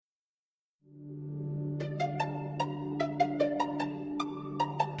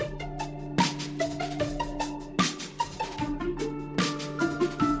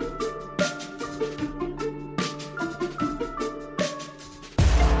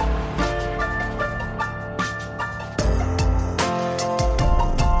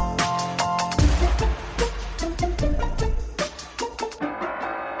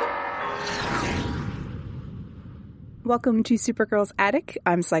Welcome to Supergirl's Attic.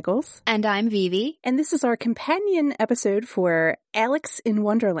 I'm Cycles. And I'm Vivi. And this is our companion episode for Alex in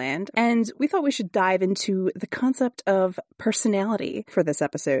Wonderland. And we thought we should dive into the concept of personality for this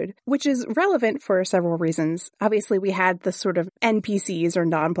episode, which is relevant for several reasons. Obviously, we had the sort of NPCs or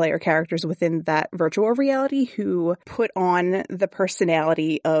non-player characters within that virtual reality who put on the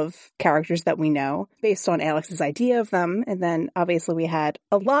personality of characters that we know based on Alex's idea of them. And then obviously we had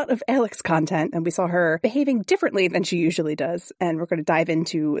a lot of Alex content and we saw her behaving differently than she usually does. And we're going to dive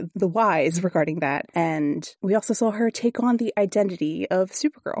into the whys regarding that. And we also saw her take on the identity of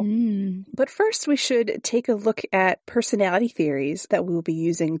Supergirl. But first, we should take a look at personality theories that we will be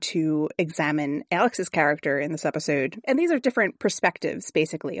using to examine Alex's character in this episode. And these are different perspectives,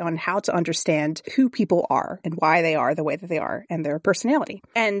 basically, on how to understand who people are and why they are the way that they are and their personality.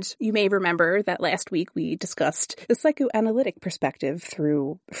 And you may remember that last week we discussed the psychoanalytic perspective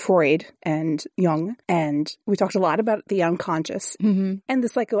through Freud and Jung. And we talked a lot about the unconscious. And the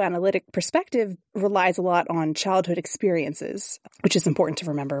psychoanalytic perspective relies a lot on childhood experiences, which is important to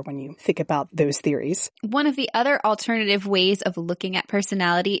remember when you think about those theories. One of the other alternative ways of looking at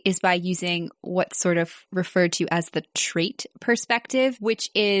personality is by using what's sort of referred to as the trait perspective, which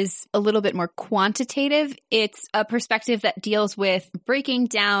is a little bit more quantitative. It's a perspective that deals with breaking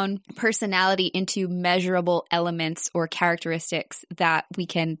down personality into measurable elements or characteristics that we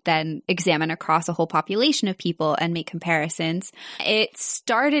can then examine across a whole population of people and make comparisons. It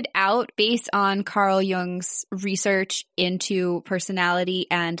started out based on Carl Jung's research into personality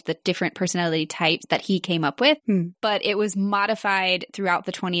and the different personality types that he came up with, but it was modified throughout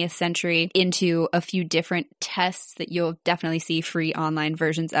the 20th century into a few different tests that you'll definitely see free online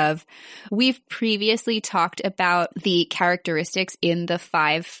versions of. We've previously talked about the characteristics in the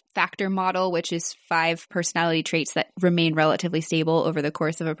 5-factor model, which is 5 personality traits that remain relatively stable over the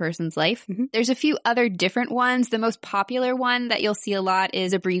course of a person's life. There's a few other different ones. The most popular one that you'll see a lot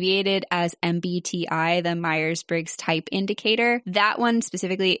is abbreviated as MBTI, the Myers-Briggs Type Indicator. That one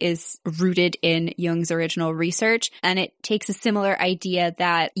specifically is rooted in Jung's original research, and it takes a similar idea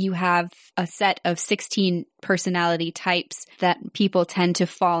that you have a set of 16 personality types that people tend to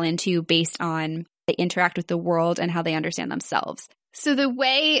fall into based on they interact with the world and how they understand themselves. So the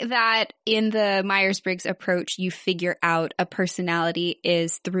way that in the Myers-Briggs approach you figure out a personality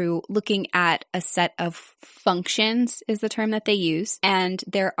is through looking at a set of functions is the term that they use. And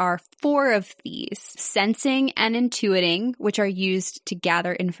there are 4 of these: sensing and intuiting, which are used to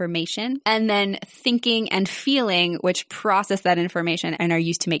gather information, and then thinking and feeling, which process that information and are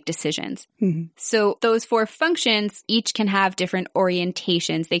used to make decisions. So those 4 functions each can have different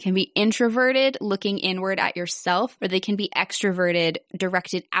orientations. They can be introverted, looking inward at yourself, or they can be extroverted,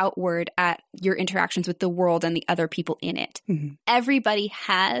 directed outward at your interactions with the world and the other people in it. Everybody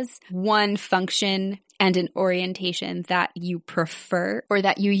has one function and an orientation that you prefer or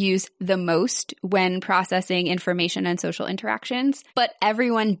that you use the most when processing information and social interactions. But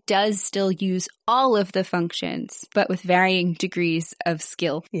everyone does still use all of the functions, but with varying degrees of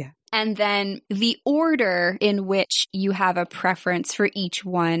skill. And then the order in which you have a preference for each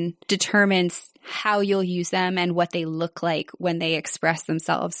one determines how you'll use them and what they look like when they express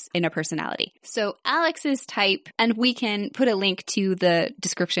themselves in a personality. So Alex's type, and we can put a link to the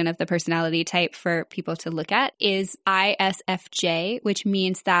description of the personality type for people to look at, is ISFJ, which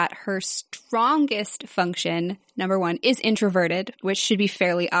means that her strongest function, number 1, is introverted, which should be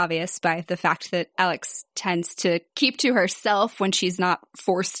fairly obvious by the fact that Alex tends to keep to herself when she's not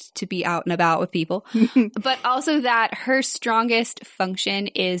forced to be out and about with people. But also that her strongest function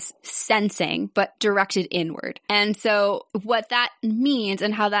is sensing, but directed inward. And so what that means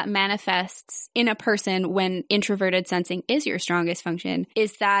and how that manifests in a person when introverted sensing is your strongest function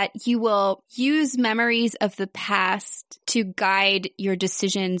is that you will use memories of the past to guide your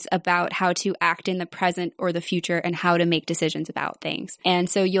decisions about how to act in the present or the future and how to make decisions about things. And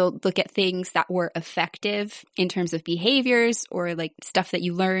so you'll look at things that were effective in terms of behaviors or like stuff that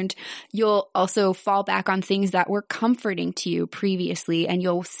you learned. You'll also fall back on things that were comforting to you previously, and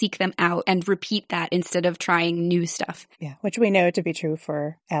you'll seek them out and repeat that instead of trying new stuff. Yeah, which we know to be true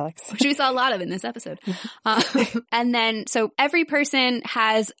for Alex. Which we saw a lot of in this episode. And then, so every person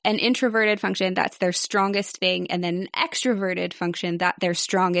has an introverted function that's their strongest thing, and then an extroverted function that they're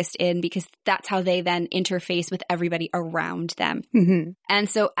strongest in, because that's how they then interface with everybody around them. And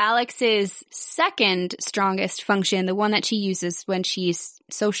so Alex's second strongest function, the one that she uses when she's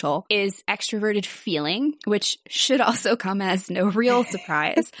social, is extroverted feeling, which should also come as no real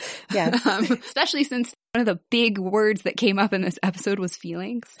surprise. Yes. Especially since One of the big words that came up in this episode was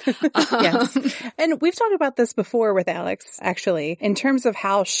feelings. Yes. And we've talked about this before with Alex, actually, in terms of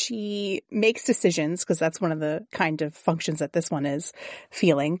how she makes decisions, because that's one of the kind of functions that this one is,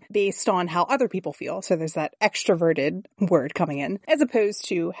 feeling, based on how other people feel. So there's that extroverted word coming in, as opposed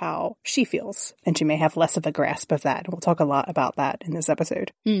to how she feels. And she may have less of a grasp of that. We'll talk a lot about that in this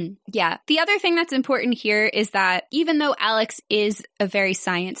episode. Yeah. The other thing that's important here is that even though Alex is a very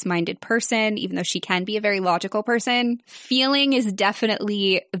science-minded person, even though she can be a very logical person, feeling is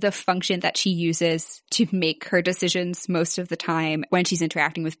definitely the function that she uses to make her decisions most of the time when she's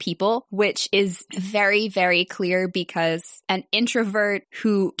interacting with people, which is very, very clear because an introvert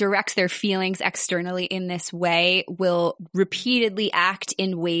who directs their feelings externally in this way will repeatedly act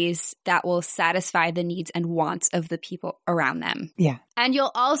in ways that will satisfy the needs and wants of the people around them. Yeah. And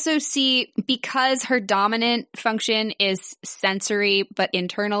you'll also see, because her dominant function is sensory, but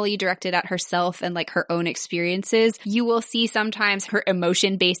internally directed at herself and like her own experiences, you will see sometimes her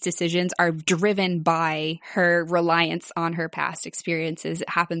emotion-based decisions are driven by her reliance on her past experiences. It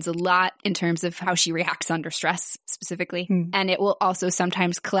happens a lot in terms of how she reacts under stress specifically. And it will also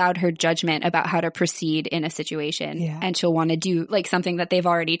sometimes cloud her judgment about how to proceed in a situation. Yeah. And she'll want to do like something that they've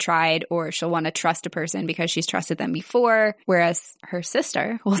already tried, or she'll want to trust a person because she's trusted them before. Whereas her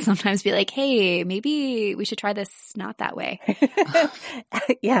sister will sometimes be like, hey, maybe we should try this not that way.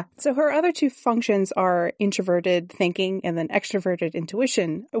 Yeah. So her other two functions are introverted thinking and then extroverted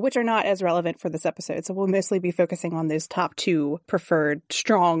intuition, which are not as relevant for this episode. So we'll mostly be focusing on those top two preferred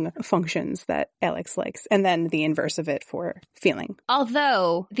strong functions that Alex likes, and then the inverse of it for feeling.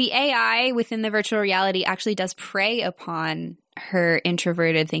 Although the AI within the virtual reality actually does prey upon her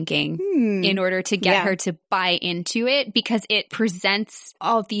introverted thinking in order to get her to buy into it, because it presents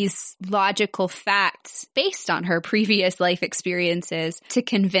all these logical facts based on her previous life experiences to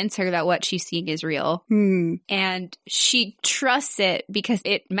convince her that what she's seeing is real. And she trusts it because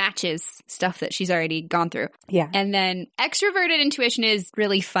it matches stuff that she's already gone through. Yeah. And then extroverted intuition is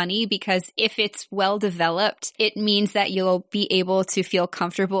really funny because if it's well developed, it means that you'll be able to feel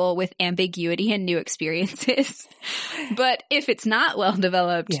comfortable with ambiguity and new experiences. But if it's not well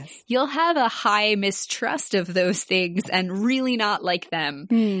developed, you'll have a high mistrust of those things and really not like them.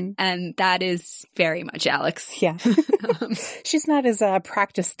 And that is very much Alex. Yeah. She's not as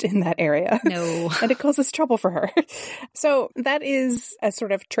practiced in that area. No. And it causes trouble for her. So that is a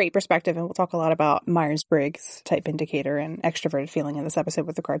sort of trait perspective, and we'll talk a lot about Myers-Briggs type indicator and extroverted feeling in this episode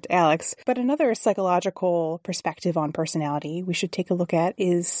with regard to Alex. But another psychological perspective on personality we should take a look at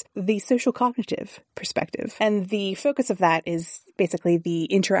is the social cognitive perspective. And the focus of that is basically the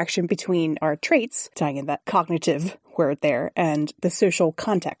interaction between our traits, tying in that cognitive word there, and the social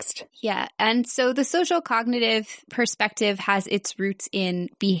context. Yeah. And so the social cognitive perspective has its roots in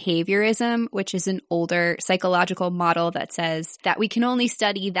behaviorism, which is an older psychological model that says that we can only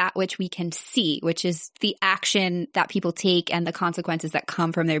study that which we can see, which is the action that people take and the consequences that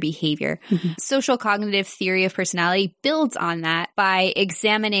come from their behavior. Social cognitive theory of personality builds on that by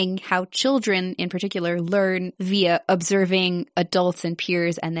examining how children in particular learn via observing adults and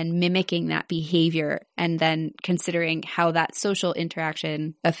peers and then mimicking that behavior and then considering how that social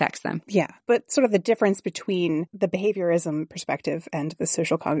interaction affects them. Yeah, but sort of the difference between the behaviorism perspective and the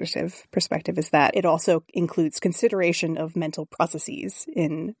social cognitive perspective is that it also includes consideration of mental processes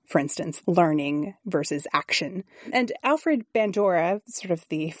in, for instance, learning versus action. And Alfred Bandura, sort of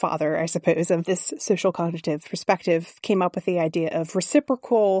the father, I suppose, of this social cognitive perspective, came up with the idea of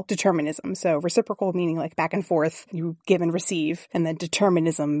reciprocal determinism. So reciprocal meaning like back and forth, you give and receive, and then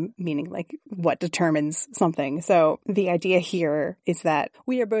determinism meaning like what determines something. So the idea here is that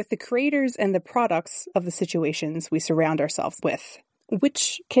we are both the creators and the products of the situations we surround ourselves with,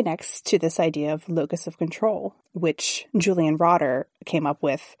 which connects to this idea of locus of control, which Julian Rotter came up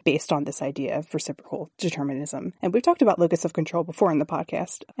with based on this idea of reciprocal determinism. And we've talked about locus of control before in the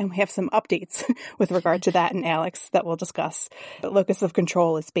podcast, and we have some updates with regard to that and Alex that we'll discuss. But locus of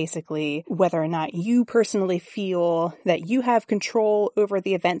control is basically whether or not you personally feel that you have control over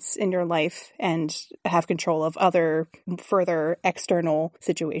the events in your life and have control of other further external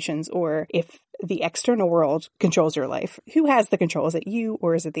situations, or if the external world controls your life. Who has the control? Is it you,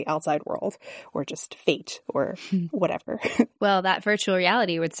 or is it the outside world, or just fate, or whatever? Well, that virtual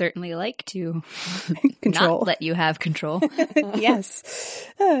reality would certainly like to control. Not let you have control. Yes.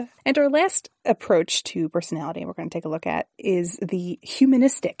 And our last approach to personality we're going to take a look at is the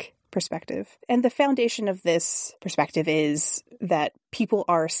humanistic perspective. And the foundation of this perspective is that people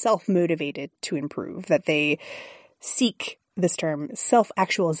are self-motivated to improve, that they seek this term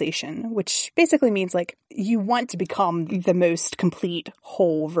self-actualization, which basically means like you want to become the most complete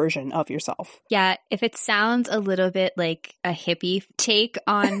whole version of yourself. Yeah, if it sounds a little bit like a hippie take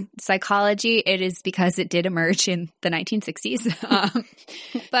on psychology, it is because it did emerge in the 1960s.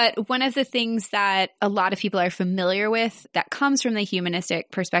 But one of the things that a lot of people are familiar with that comes from the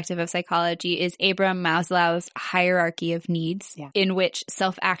humanistic perspective of psychology is Abraham Maslow's hierarchy of needs, in which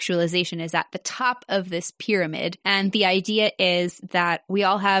self-actualization is at the top of this pyramid. And the idea is that we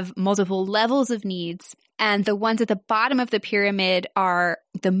all have multiple levels of needs, and the ones at the bottom of the pyramid are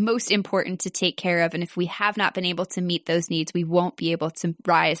the most important to take care of. And if we have not been able to meet those needs, we won't be able to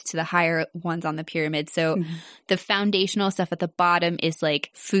rise to the higher ones on the pyramid. So the foundational stuff at the bottom is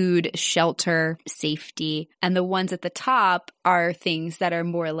like food, shelter, safety. And the ones at the top are things that are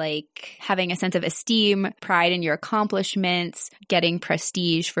more like having a sense of esteem, pride in your accomplishments, getting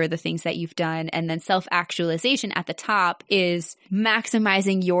prestige for the things that you've done. And then self-actualization at the top is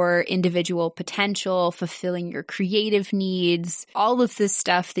maximizing your individual potential, fulfilling your creative needs, all of this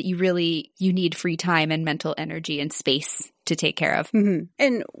stuff that you need free time and mental energy and space to take care of.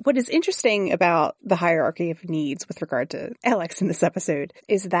 And what is interesting about the hierarchy of needs with regard to Alex in this episode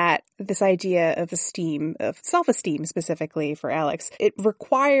is that this idea of esteem, of self-esteem specifically for Alex, it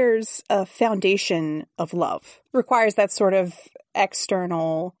requires a foundation of love, requires that sort of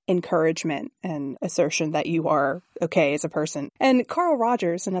external encouragement and assertion that you are okay as a person. And Carl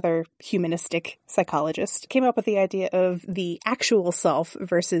Rogers, another humanistic psychologist, came up with the idea of the actual self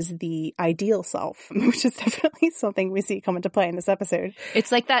versus the ideal self, which is definitely something we see come into play in this episode.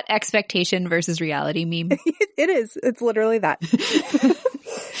 It's like that expectation versus reality meme. It is. It's literally that.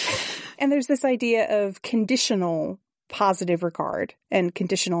 And there's this idea of conditional positive regard, and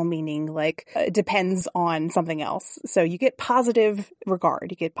conditional meaning like it depends on something else. So you get positive regard,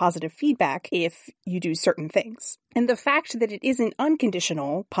 you get positive feedback if you do certain things. And the fact that it isn't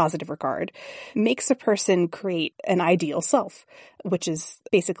unconditional positive regard makes a person create an ideal self, which is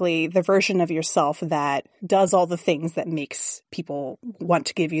basically the version of yourself that does all the things that makes people want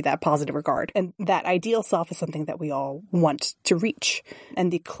to give you that positive regard. And that ideal self is something that we all want to reach. And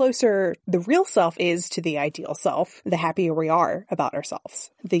the closer the real self is to the ideal self, the happier we are about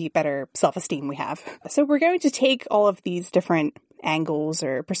ourselves, the better self-esteem we have. So we're going to take all of these different angles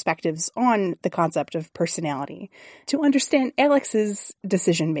or perspectives on the concept of personality to understand Alex's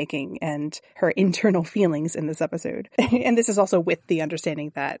decision-making and her internal feelings in this episode. And this is also with the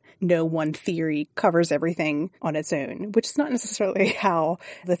understanding that no one theory covers everything on its own, which is not necessarily how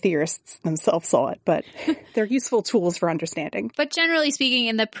the theorists themselves saw it, but they're useful tools for understanding. But generally speaking,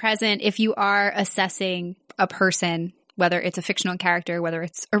 in the present, if you are assessing a person, whether it's a fictional character, whether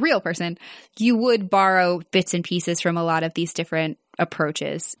it's a real person, you would borrow bits and pieces from a lot of these different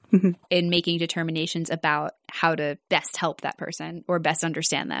approaches in making determinations about how to best help that person or best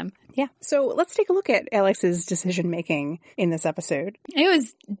understand them. Yeah. So let's take a look at Alex's decision-making in this episode. It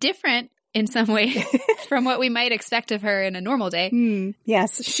was different in some ways from what we might expect of her in a normal day.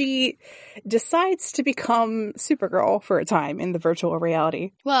 Yes, she decides to become Supergirl for a time in the virtual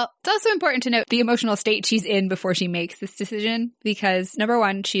reality. Well, it's also important to note the emotional state she's in before she makes this decision, because number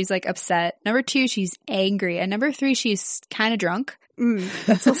one, she's like upset. Number two, she's angry. And number three, she's kind of drunk.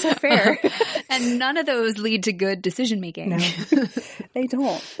 That's also fair. And none of those lead to good decision making. No, they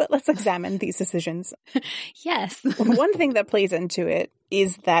don't. But let's examine these decisions. Yes. One thing that plays into it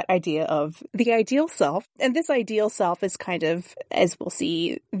is that idea of the ideal self. And this ideal self is kind of, as we'll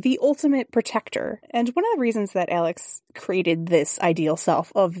see, the ultimate protector. And one of the reasons that Alex created this ideal self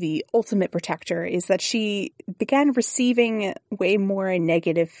of the ultimate protector is that she began receiving way more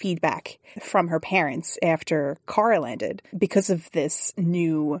negative feedback from her parents after Kara landed because of this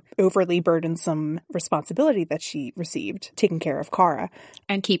new overly burdensome responsibility that she received, taking care of Kara.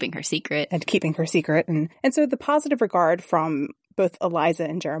 And keeping her secret. And so the positive regard from both Eliza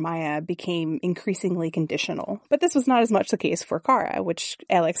and Jeremiah became increasingly conditional. But this was not as much the case for Kara, which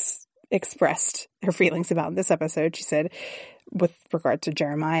Alex expressed her feelings about in this episode. She said, with regard to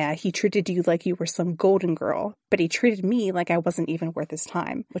Jeremiah, he treated you like you were some golden girl, but he treated me like I wasn't even worth his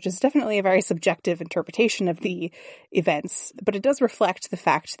time, which is definitely a very subjective interpretation of the events. But it does reflect the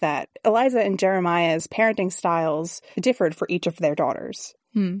fact that Eliza and Jeremiah's parenting styles differed for each of their daughters.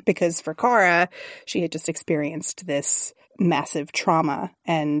 Because for Kara, she had just experienced this massive trauma,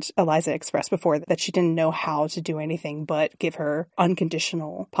 and Eliza expressed before that she didn't know how to do anything but give her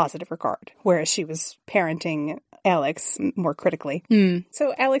unconditional positive regard, whereas she was parenting Alex more critically.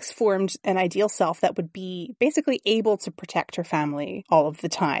 So Alex formed an ideal self that would be basically able to protect her family all of the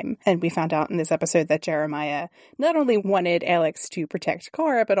time. And we found out in this episode that Jeremiah not only wanted Alex to protect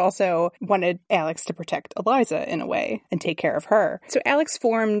Kara, but also wanted Alex to protect Eliza in a way and take care of her. So Alex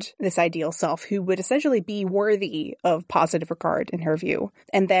formed this ideal self who would essentially be worthy of positive regard in her view.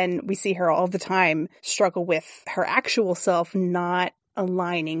 And then we see her all the time struggle with her actual self not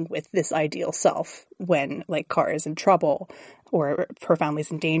aligning with this ideal self when, like, Kara is in trouble or her family's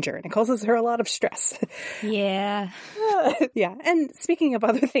in danger, and it causes her a lot of stress. Yeah. Yeah. And speaking of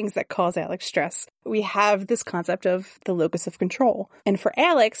other things that cause Alex stress, we have this concept of the locus of control. And for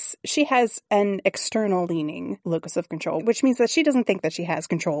Alex, she has an external leaning locus of control, which means that she doesn't think that she has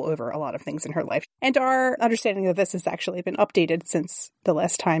control over a lot of things in her life. And our understanding of this has actually been updated since the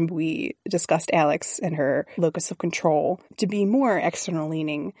last time we discussed Alex and her locus of control to be more external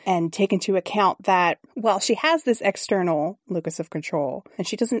leaning and take into account that while she has this external locus of control and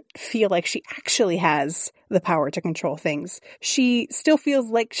she doesn't feel like she actually has the power to control things, she still feels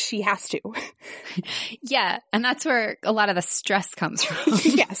like she has to. Yeah, and that's where a lot of the stress comes from.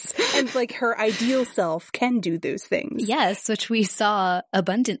 Yes, and like her ideal self can do those things. Yes, which we saw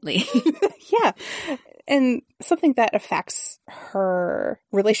abundantly. Yeah. And something that affects her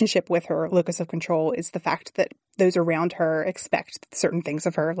relationship with her locus of control is the fact that those around her expect certain things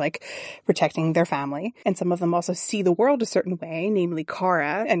of her, like protecting their family. And some of them also see the world a certain way, namely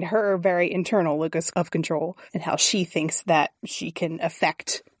Kara and her very internal locus of control and how she thinks that she can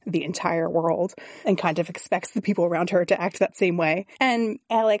affect the entire world and kind of expects the people around her to act that same way. And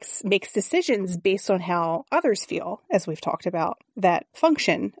Alex makes decisions based on how others feel, as we've talked about, that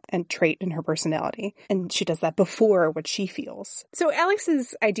function and trait in her personality. And she does that before what she feels. So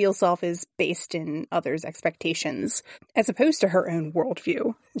Alex's ideal self is based in others' expectations as opposed to her own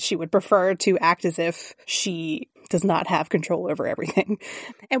worldview. She would prefer to act as if she does not have control over everything.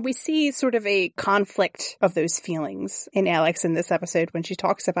 And we see sort of a conflict of those feelings in Alex in this episode when she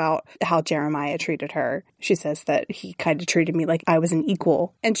talks about how Jeremiah treated her. She says that he kind of treated me like I was an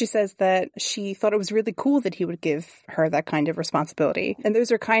equal. And she says that she thought it was really cool that he would give her that kind of responsibility. And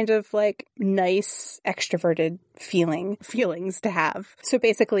those are kind of like nice, extroverted feelings to have. So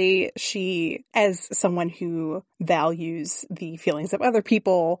basically, she, as someone who values the feelings of other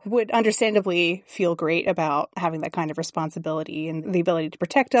people, would understandably feel great about having that kind of responsibility and the ability to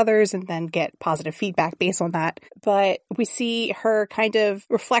protect others and then get positive feedback based on that. But we see her kind of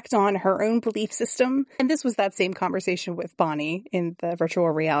reflect on her own belief system. And this was that same conversation with Bonnie in the virtual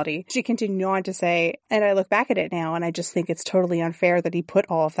reality. She continued on to say, and I look back at it now and I just think it's totally unfair that he put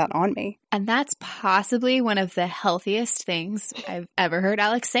all of that on me. And that's possibly one of the healthiest things I've ever heard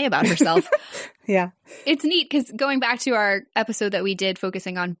Alex say about herself. Yeah. It's neat because going back to our episode that we did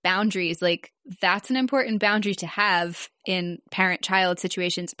focusing on boundaries, like that's an important boundary to have in parent-child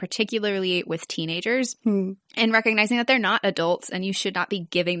situations, particularly with teenagers, and recognizing that they're not adults and you should not be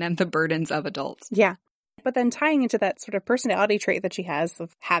giving them the burdens of adults. Yeah. But then tying into that sort of personality trait that she has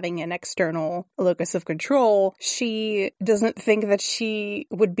of having an external locus of control, she doesn't think that she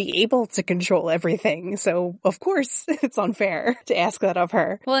would be able to control everything. So, of course, it's unfair to ask that of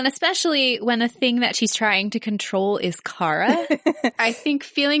her. Well, and especially when the thing that she's trying to control is Kara, I think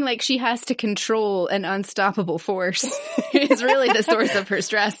feeling like she has to control an unstoppable force is really the source of her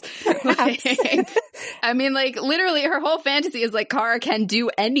stress. Like, I mean, like, literally her whole fantasy is like Kara can do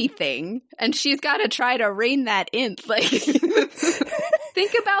anything, and she's got to try to rein that in. Like,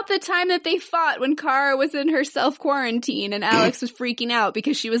 think about the time that they fought when Kara was in her self-quarantine and Alex was freaking out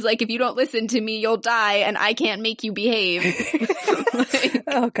because she was like, if you don't listen to me, you'll die and I can't make you behave. Like,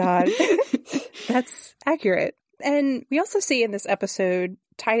 oh, God. That's accurate. And we also see in this episode,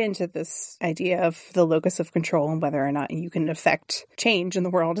 tied into this idea of the locus of control and whether or not you can affect change in the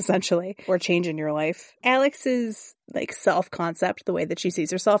world, essentially, or change in your life. Alex's like self-concept, the way that she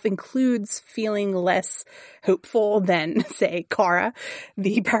sees herself, includes feeling less hopeful than, say, Kara,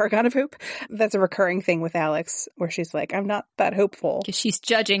 the paragon of hope. That's a recurring thing with Alex, where she's like, I'm not that hopeful. because she's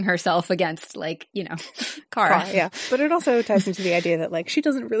judging herself against, like, you know, Kara. Yeah. But it also ties into the idea that, like, she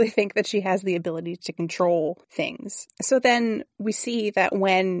doesn't really think that she has the ability to control things. So then we see that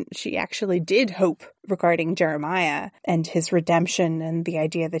when she actually did hope regarding Jeremiah and his redemption and the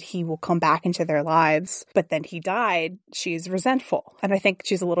idea that he will come back into their lives, but then he died, she's resentful. And I think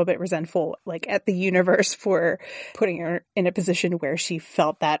she's a little bit resentful, like, at the universe for putting her in a position where she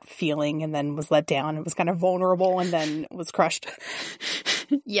felt that feeling and then was let down and was kind of vulnerable and then was crushed.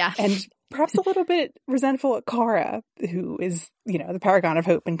 Yeah. And perhaps a little bit resentful at Kara, who is, the paragon of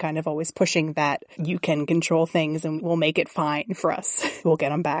hope and kind of always pushing that you can control things and we'll make it fine for us. We'll get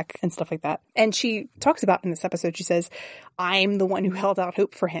them back and stuff like that. And she talks about in this episode, she says, I'm the one who held out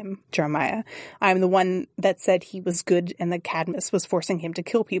hope for him, Jeremiah. I'm the one that said he was good and that Cadmus was forcing him to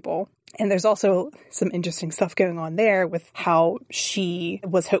kill people. And there's also some interesting stuff going on there with how she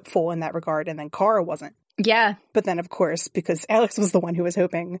was hopeful in that regard and then Kara wasn't. Yeah. But then, of course, because Alex was the one who was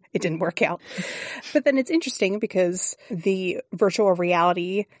hoping, it didn't work out. But then it's interesting because the virtual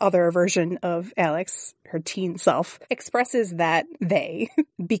reality, other version of Alex, her teen self, expresses that they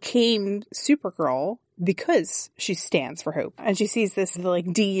became Supergirl because she stands for hope. And she sees this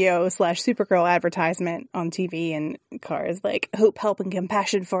DEO/Supergirl advertisement on TV and Kara's like, hope, help, and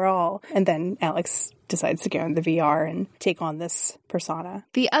compassion for all. And then Alex decides to go in the VR and take on this persona.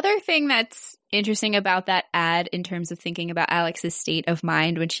 The other thing that's interesting about that ad in terms of thinking about Alex's state of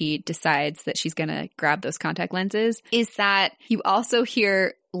mind when she decides that she's going to grab those contact lenses is that you also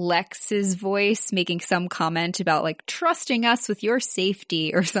hear Lex's voice making some comment about trusting us with your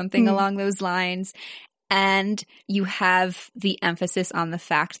safety or something along those lines. And you have the emphasis on the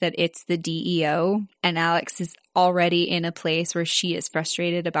fact that it's the DEO, and Alex is already in a place where she is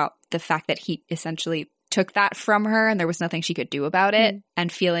frustrated about the fact that he essentially took that from her and there was nothing she could do about it,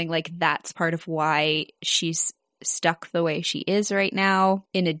 and feeling like that's part of why she's stuck the way she is right now,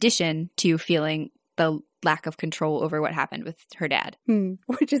 in addition to feeling the lack of control over what happened with her dad.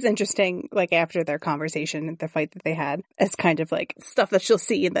 Which is interesting, after their conversation, the fight that they had, as kind of stuff that she'll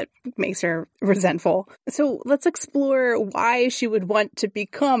see that makes her resentful. So let's explore why she would want to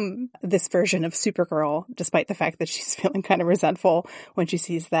become this version of Supergirl, despite the fact that she's feeling kind of resentful when she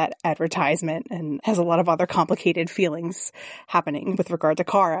sees that advertisement and has a lot of other complicated feelings happening with regard to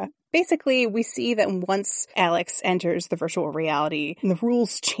Kara. Basically, we see that once Alex enters the virtual reality, the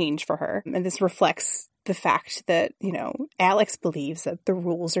rules change for her. And this reflects the fact that, Alex believes that the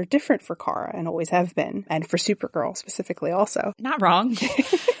rules are different for Kara and always have been, and for Supergirl specifically also. Not wrong.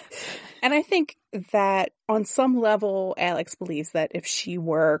 And I think that on some level, Alex believes that if she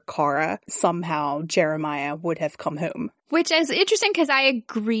were Kara, somehow Jeremiah would have come home. Which is interesting because I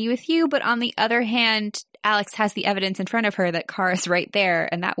agree with you, but on the other hand, Alex has the evidence in front of her that Kara's right there,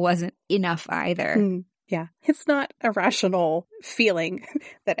 and that wasn't enough either. Yeah. It's not a rational feeling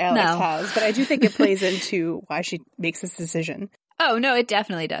that Alex has, but I do think it plays into why she makes this decision. Oh, no, it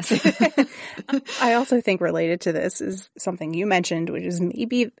definitely does. I also think related to this is something you mentioned, which is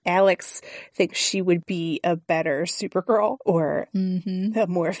maybe Alex thinks she would be a better Supergirl or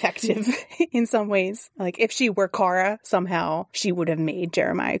more effective in some ways. If she were Kara, somehow she would have made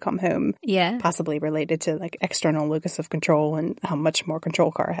Jeremiah come home. Yeah. Possibly related to external locus of control and how much more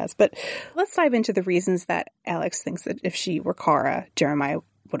control Kara has. But let's dive into the reasons that Alex thinks that if she were Kara, Jeremiah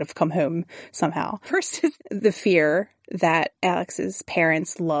would have come home somehow. First is the fear that Alex's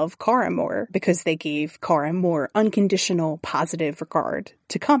parents love Kara more because they gave Kara more unconditional positive regard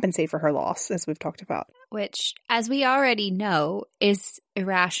to compensate for her loss, as we've talked about. Which, as we already know, is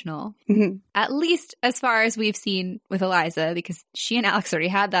irrational. At least as far as we've seen with Eliza, because she and Alex already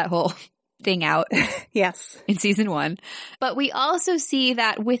had that whole thing out. Yes. In season 1. But we also see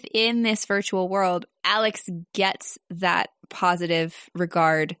that within this virtual world, Alex gets that positive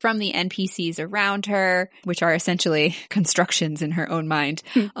regard from the NPCs around her, which are essentially constructions in her own mind.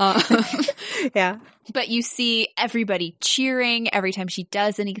 Yeah. But you see everybody cheering every time she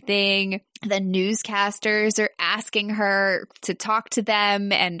does anything. The newscasters are asking her to talk to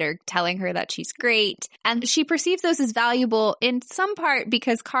them and are telling her that she's great. And she perceives those as valuable in some part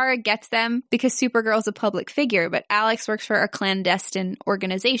because Kara gets them because Supergirl's a public figure, but Alex works for a clandestine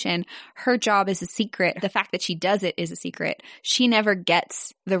organization. Her job is a secret. The fact that she does it is a secret. She never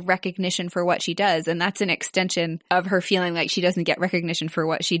gets the recognition for what she does. And that's an extension of her feeling like she doesn't get recognition for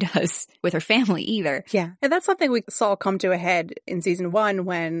what she does with her family either. Yeah. And that's something we saw come to a head in season 1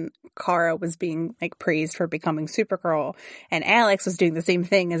 when Kara was being praised for becoming Supergirl, and Alex was doing the same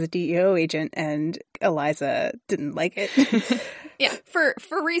thing as a DEO agent, and Eliza didn't like it. Yeah, for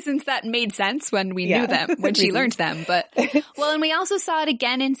reasons that made sense when we knew them, when she learned them. But well, and we also saw it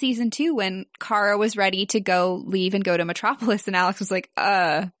again in season 2 when Kara was ready to leave and go to Metropolis, and Alex was like,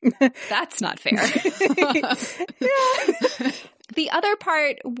 that's not fair. The other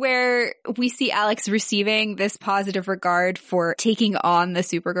part where we see Alex receiving this positive regard for taking on the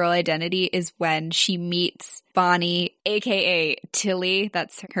Supergirl identity is when she meets Bonnie, aka Tilly.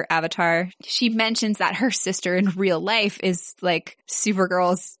 That's her avatar. She mentions that her sister in real life is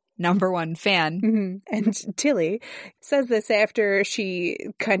Supergirl's #1 fan. Mm-hmm. And Tilly says this after she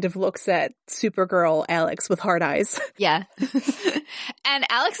kind of looks at Supergirl Alex with hard eyes. Yeah. And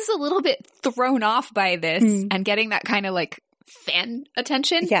Alex is a little bit thrown off by this and getting that kind of like fan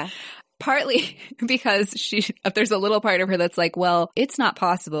attention. Yeah. Partly because there's a little part of her that's like, well, it's not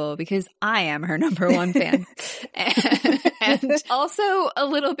possible because I am her #1 fan. And also a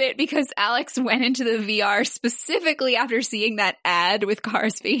little bit because Alex went into the VR specifically after seeing that ad with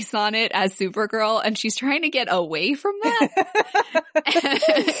Kara's face on it as Supergirl, and she's trying to get away from that.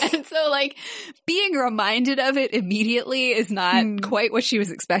 And so like being reminded of it immediately is not quite what she was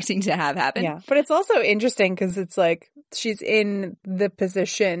expecting to have happen. Yeah. But it's also interesting because it's like she's in the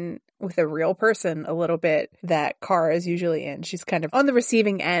position with a real person a little bit that Kara is usually in. She's kind of on the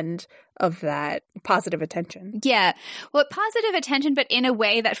receiving end of that positive attention. Yeah. Well, positive attention, but in a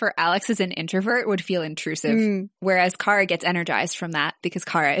way that for Alex as an introvert would feel intrusive. Whereas Kara gets energized from that because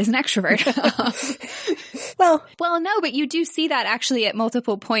Kara is an extrovert. Well, no, but you do see that actually at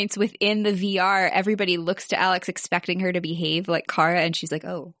multiple points within the VR. Everybody looks to Alex expecting her to behave like Kara, and she's like,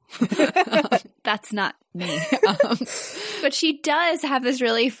 oh, that's not me. But she does have this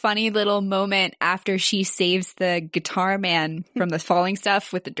really funny little moment after she saves the guitar man from the falling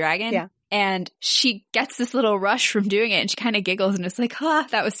stuff with the dragon. Yeah. And she gets this little rush from doing it, and she kind of giggles and is like,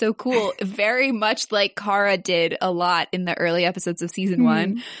 that was so cool. Very much like Kara did a lot in the early episodes of season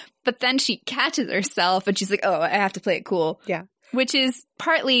 1. But then she catches herself and she's like, oh, I have to play it cool. Yeah. Which is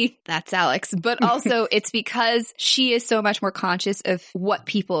partly that's Alex, but also it's because she is so much more conscious of what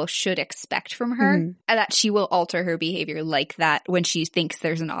people should expect from her and that she will alter her behavior like that when she thinks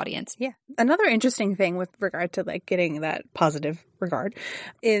there's an audience. Yeah. Another interesting thing with regard to like getting that positive regard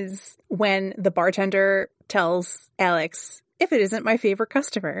is when the bartender tells Alex, if it isn't my favorite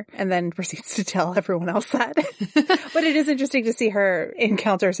customer, and then proceeds to tell everyone else that. But it is interesting to see her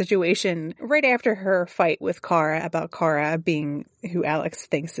encounter a situation right after her fight with Kara about Kara being who Alex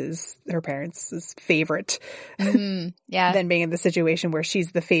thinks is her parents' favorite. Yeah. Then being in the situation where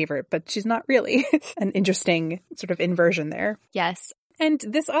she's the favorite, but she's not really. An interesting sort of inversion there. Yes. And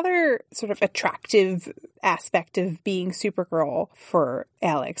this other sort of attractive aspect of being Supergirl for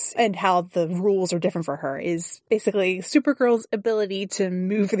Alex and how the rules are different for her is basically Supergirl's ability to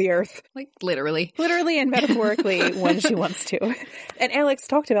move the earth. Like literally. Literally and metaphorically when she wants to. And Alex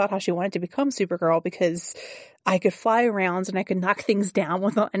talked about how she wanted to become Supergirl because I could fly around and I could knock things down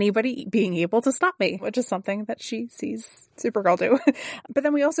without anybody being able to stop me, which is something that she sees Supergirl do. But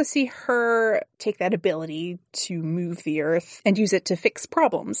then we also see her take that ability to move the earth and use it to fix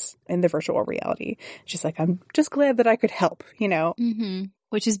problems in the virtual reality. She's like, I'm just glad that I could help, you know?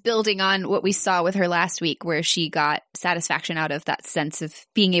 Which is building on what we saw with her last week, where she got satisfaction out of that sense of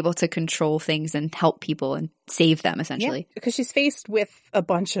being able to control things and help people and save them, essentially. Yeah, because she's faced with a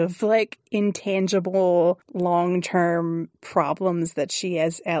bunch of like intangible long-term problems that she,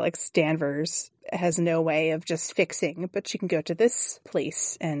 as Alex Danvers, has no way of just fixing, but she can go to this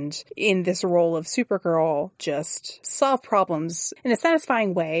place and in this role of Supergirl just solve problems in a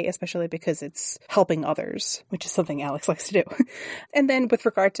satisfying way, especially because it's helping others, which is something Alex likes to do. And then with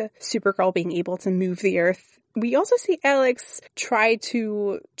regard to Supergirl being able to move the earth, we also see Alex try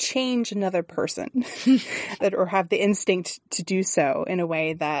to change another person or have the instinct to do so in a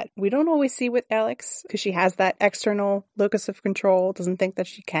way that we don't always see with Alex because she has that external locus of control, doesn't think that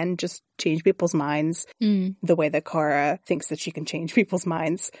she can just change people's minds the way that Kara thinks that she can change people's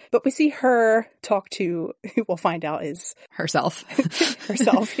minds. But we see her talk to who we'll find out is herself,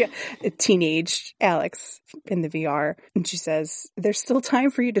 yeah, a teenage Alex in the VR. And she says, there's still time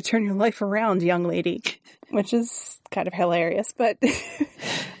for you to turn your life around, young lady. Which is kind of hilarious, but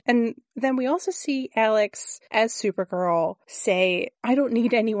and then we also see Alex as Supergirl say, I don't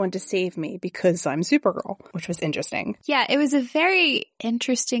need anyone to save me because I'm Supergirl, which was interesting. Yeah, it was a very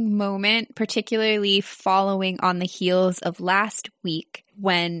interesting moment, particularly following on the heels of last week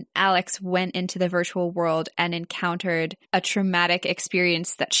when Alex went into the virtual world and encountered a traumatic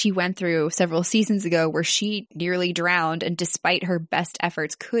experience that she went through several seasons ago where she nearly drowned and despite her best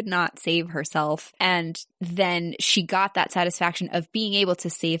efforts could not save herself. And then she got that satisfaction of being able to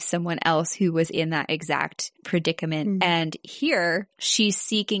save someone else who was in that exact predicament. And here she's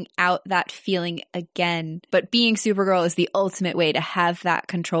seeking out that feeling again. But being Supergirl is the ultimate way to have that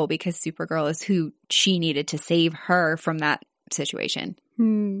control because Supergirl is who she needed to save her from that situation.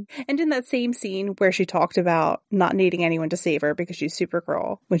 And in that same scene where she talked about not needing anyone to save her because she's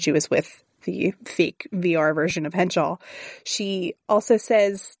Supergirl when she was with the fake VR version of Henshaw, she also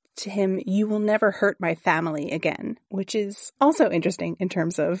says to him, you will never hurt my family again, which is also interesting in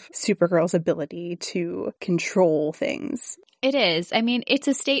terms of Supergirl's ability to control things. It is. I mean, it's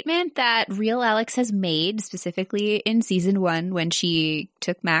a statement that real Alex has made, specifically in season 1 when she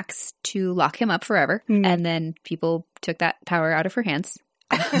took Max to lock him up forever. And then people took that power out of her hands.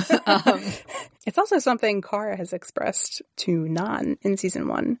 It's also something Kara has expressed to Nan in season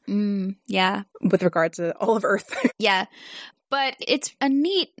 1. Yeah. With regard to all of Earth. Yeah. But it's a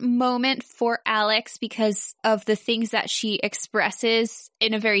neat moment for Alex because of the things that she expresses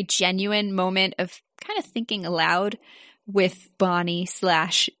in a very genuine moment of kind of thinking aloud with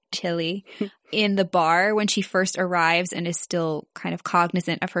Bonnie/Tilly in the bar when she first arrives and is still kind of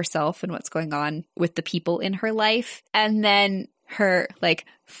cognizant of herself and what's going on with the people in her life. And then her like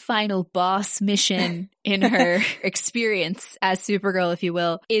final boss mission in her experience as Supergirl, if you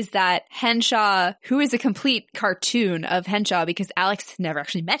will, is that Henshaw, who is a complete cartoon of Henshaw because Alex never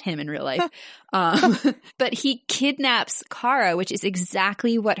actually met him in real life, but he kidnaps Kara, which is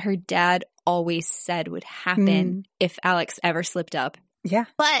exactly what her dad always said would happen if Alex ever slipped up. Yeah.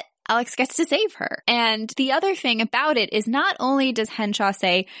 But Alex gets to save her. And the other thing about it is not only does Henshaw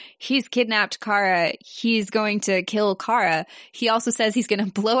say he's kidnapped Kara, he's going to kill Kara, he also says he's going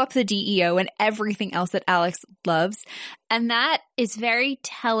to blow up the DEO and everything else that Alex loves. And that is very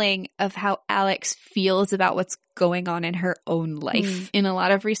telling of how Alex feels about what's going on in her own life in a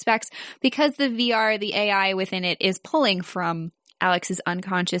lot of respects, because the VR, the AI within it, is pulling from Alex's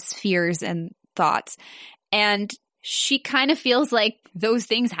unconscious fears and thoughts. And she kind of feels like those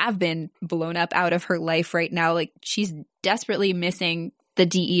things have been blown up out of her life right now. Like she's desperately missing the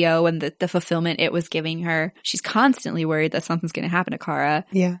DEO and the fulfillment it was giving her. She's constantly worried that something's going to happen to Kara.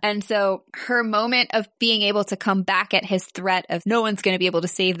 Yeah. And so her moment of being able to come back at his threat of no one's going to be able to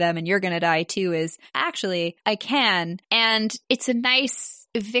save them and you're going to die too is actually, I can. And it's a nice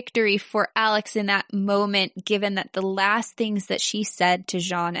victory for Alex in that moment, given that the last things that she said to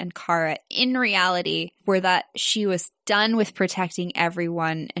Jean and Kara in reality were that she was done with protecting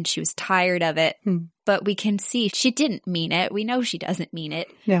everyone and she was tired of it. But we can see she didn't mean it. We know she doesn't mean it.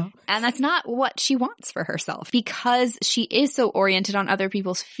 No. And that's not what she wants for herself. Because she is so oriented on other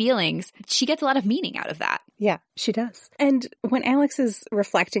people's feelings, she gets a lot of meaning out of that. Yeah, she does. And when Alex is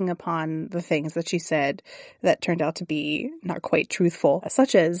reflecting upon the things that she said that turned out to be not quite truthful,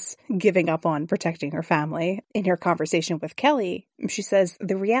 such as giving up on protecting her family, in her conversation with Kelly, she says,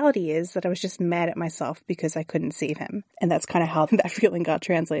 the reality is that I was just mad at myself because I couldn't save him. And that's kind of how that feeling got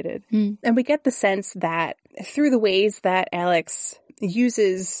translated. And we get the sense that through the ways that Alex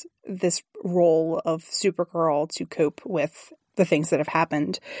uses this role of Supergirl to cope with the things that have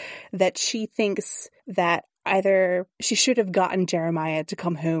happened, that she thinks that either she should have gotten Jeremiah to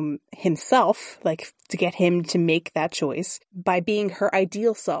come home himself, like to get him to make that choice by being her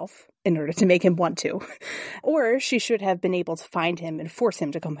ideal self in order to make him want to, or she should have been able to find him and force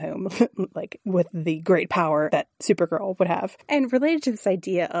him to come home, like with the great power that Supergirl would have. And related to this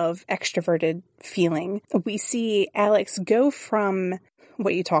idea of extroverted feeling, we see Alex go from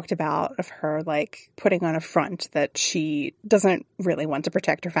what you talked about of her like putting on a front that she doesn't really want to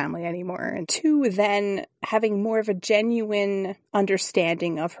protect her family anymore, and to then having more of a genuine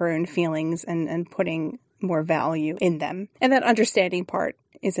understanding of her own feelings and putting more value in them. And that understanding part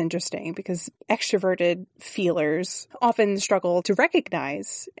is interesting because extroverted feelers often struggle to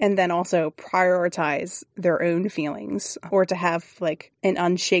recognize and then also prioritize their own feelings or to have like an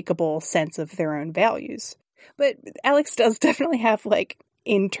unshakable sense of their own values. But Alex does definitely have like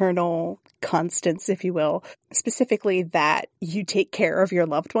internal constants, if you will, specifically that you take care of your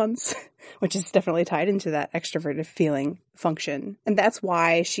loved ones, which is definitely tied into that extroverted feeling function. And that's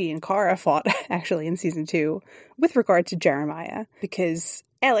why she and Kara fought actually in season 2 with regard to Jeremiah, because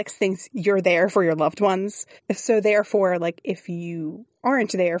Alex thinks you're there for your loved ones. So therefore, like, if you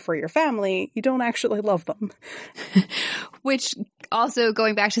aren't there for your family, you don't actually love them. Which also,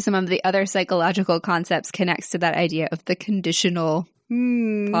 going back to some of the other psychological concepts, connects to that idea of the conditional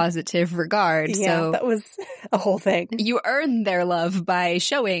positive regard. Yeah, so that was a whole thing. You earn their love by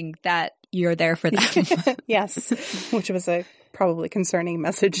showing that you're there for them. Yes, which was a probably concerning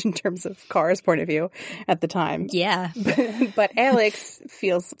message in terms of Kara's point of view at the time. Yeah. But Alex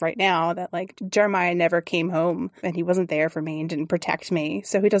feels right now that like Jeremiah never came home and he wasn't there for me and didn't protect me,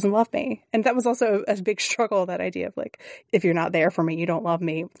 so he doesn't love me. And that was also a big struggle, that idea of like, if you're not there for me, you don't love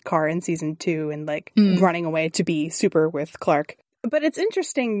me. Kara in season 2 and like running away to be super with Clark. But it's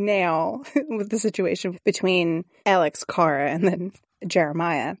interesting now with the situation between Alex, Kara, and then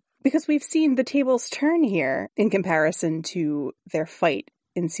Jeremiah, because we've seen the tables turn here in comparison to their fight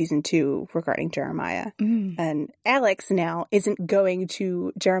in season 2 regarding Jeremiah. And Alex now isn't going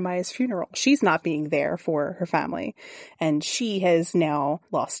to Jeremiah's funeral. She's not being there for her family. And she has now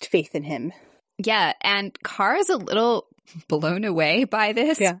lost faith in him. Yeah, and Kara's a little blown away by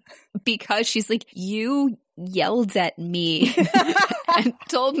this. Yeah. Because she's like, you yelled at me and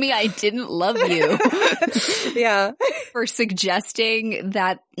told me I didn't love you. Yeah. For suggesting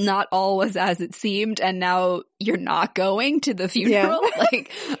that not all was as it seemed, and now you're not going to the funeral. Yeah.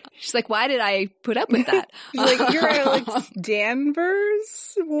 Like, she's like, why did I put up with that? She's like, you're Alex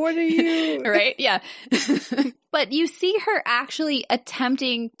Danvers? What are you? Right? Yeah. But you see her actually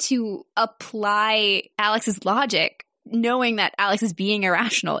attempting to apply Alex's logic, knowing that Alex is being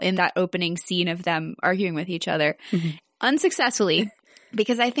irrational in that opening scene of them arguing with each other. Unsuccessfully.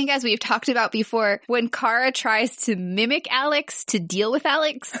 Because I think, as we've talked about before, when Kara tries to mimic Alex to deal with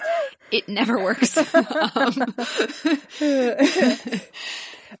Alex, it never works.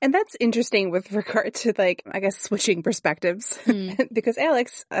 And that's interesting with regard to, like, I guess, switching perspectives. Because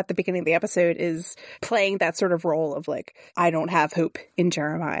Alex, at the beginning of the episode, is playing that sort of role of, like, I don't have hope in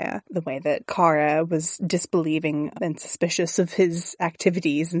Jeremiah, the way that Kara was disbelieving and suspicious of his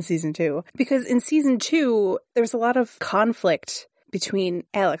activities in season 2. Because in season 2, there was a lot of conflict between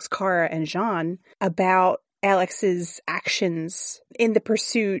Alex, Kara, and Jean about Alex's actions in the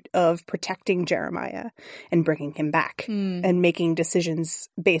pursuit of protecting Jeremiah and bringing him back and making decisions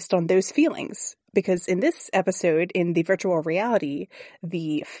based on those feelings. Because in this episode, in the virtual reality,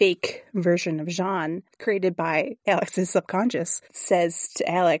 the fake version of Jean, created by Alex's subconscious, says to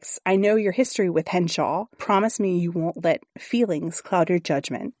Alex, I know your history with Henshaw. Promise me you won't let feelings cloud your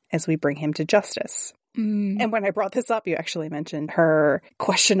judgment as we bring him to justice. And when I brought this up, you actually mentioned her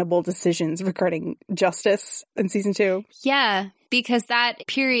questionable decisions regarding justice in season 2. Yeah, because that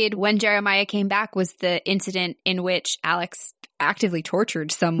period when Jeremiah came back was the incident in which Alex actively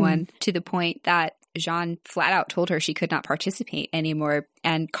tortured someone to the point that Jean flat out told her she could not participate anymore.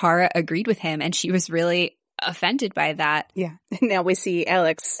 And Kara agreed with him, and she was really offended by that. Yeah. Now we see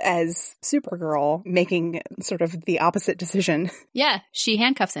Alex as Supergirl making sort of the opposite decision. Yeah, she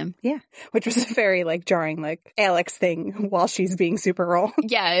handcuffs him. Yeah. Which was a very, like, jarring, like, Alex thing while she's being Supergirl.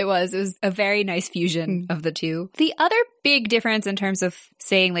 Yeah, it was. It was a very nice fusion of the two. The other big difference in terms of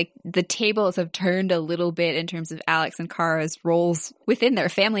saying, like, the tables have turned a little bit in terms of Alex and Kara's roles within their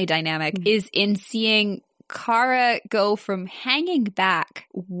family dynamic is in seeing Kara go from hanging back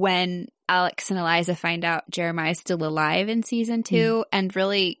when Alex and Eliza find out Jeremiah's still alive in season 2 and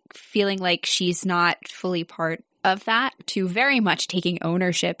really feeling like she's not fully part of that, to very much taking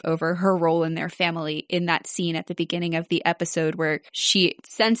ownership over her role in their family in that scene at the beginning of the episode where she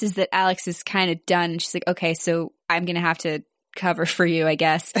senses that Alex is kind of done. And she's like, okay, so I'm going to have to cover for you, I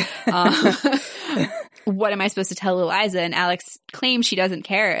guess. What am I supposed to tell Eliza? And Alex claims she doesn't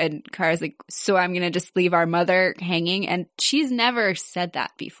care. And Kara's like, so I'm going to just leave our mother hanging. And she's never said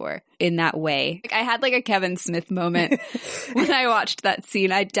that before in that way. Like, I had like a Kevin Smith moment when I watched that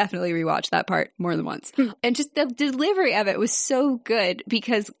scene. I definitely rewatched that part more than once. And just the delivery of it was so good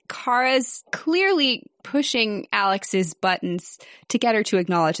because Kara's clearly pushing Alex's buttons to get her to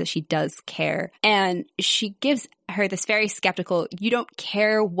acknowledge that she does care. And she gives her this very skeptical, you don't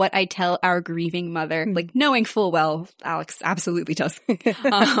care what I tell our grieving mother, like knowing full well Alex absolutely does.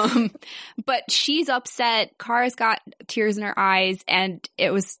 But she's upset. Kara's got tears in her eyes, and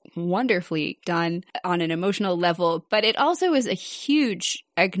it was wonderfully done on an emotional level. But it also is a huge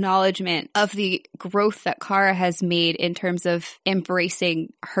acknowledgement of the growth that Kara has made in terms of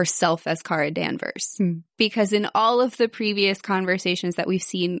embracing herself as Kara Danvers. Because in all of the previous conversations that we've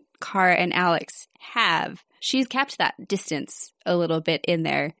seen Kara and Alex have, she's kept that distance a little bit in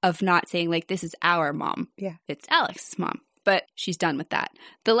there of not saying, like, this is our mom. Yeah. It's Alex's mom. But she's done with that.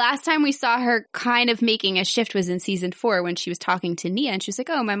 The last time we saw her kind of making a shift was in season 4 when she was talking to Nia and she was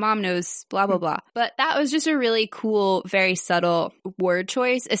like, oh, my mom knows blah, blah, blah. But that was just a really cool, very subtle word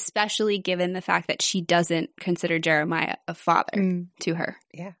choice, especially given the fact that she doesn't consider Jeremiah a father to her.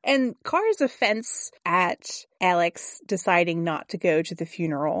 Yeah. And Kara's offense at Alex deciding not to go to the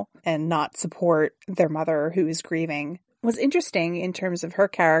funeral and not support their mother who is grieving was interesting in terms of her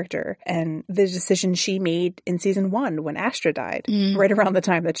character and the decision she made in season 1 when Astra died, right around the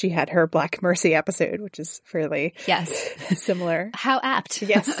time that she had her Black Mercy episode, which is fairly similar. How apt.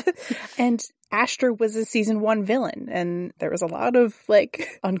 Yes. And Astra was a season 1 villain, and there was a lot of,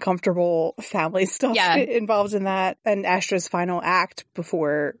 like, uncomfortable family stuff involved in that. And Astra's final act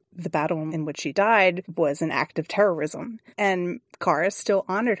before the battle in which she died was an act of terrorism. And Kara still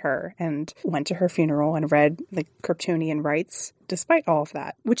honored her and went to her funeral and read the Kryptonian rites despite all of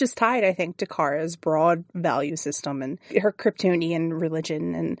that, which is tied, I think, to Kara's broad value system and her Kryptonian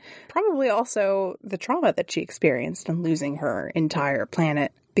religion, and probably also the trauma that she experienced in losing her entire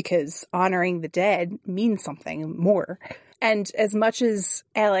planet, because honoring the dead means something more. And as much as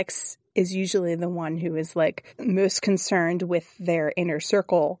Alex is usually the one who is like most concerned with their inner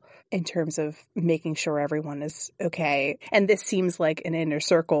circle in terms of making sure everyone is okay. And this seems like an inner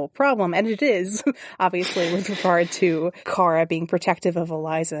circle problem, and it is, obviously, with regard to Kara being protective of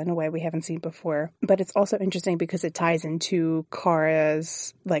Eliza in a way we haven't seen before. But it's also interesting because it ties into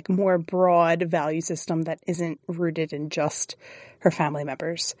Kara's like more broad value system that isn't rooted in just her family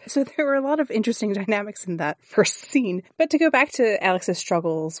members. So there were a lot of interesting dynamics in that first scene. But to go back to Alex's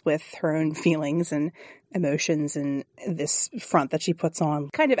struggles with her own feelings and emotions and this front that she puts on,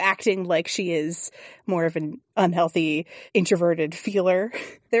 kind of acting like she is more of an unhealthy, introverted feeler,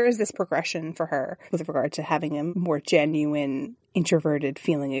 there is this progression for her with regard to having a more genuine, introverted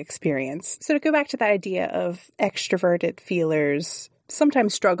feeling experience. So to go back to that idea of extroverted feelers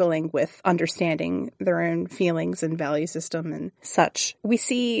sometimes struggling with understanding their own feelings and value system and such, we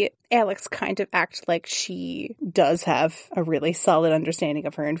see Alex kind of act like she does have a really solid understanding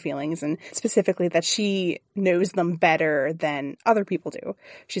of her own feelings, and specifically that she knows them better than other people do.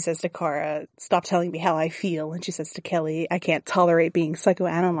 She says to Kara, "Stop telling me how I feel." And she says to Kelly, "I can't tolerate being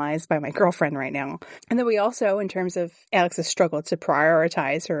psychoanalyzed by my girlfriend right now." And then we also, in terms of Alex's struggle to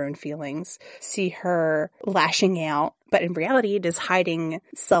prioritize her own feelings, see her lashing out, but in reality it is hiding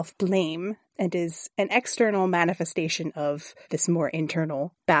self-blame and is an external manifestation of this more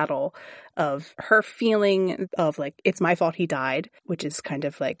internal battle of her feeling of like, it's my fault he died, which is kind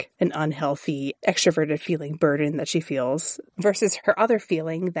of like an unhealthy, extroverted feeling burden that she feels, versus her other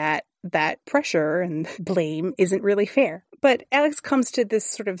feeling that pressure and blame isn't really fair. But Alex comes to this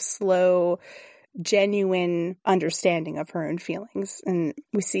sort of slow, genuine understanding of her own feelings. And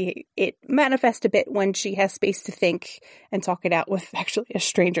we see it manifest a bit when she has space to think and talk it out with actually a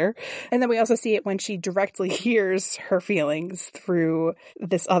stranger. And then we also see it when she directly hears her feelings through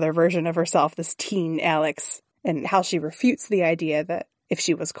this other version of herself, this teen Alex, and how she refutes the idea that if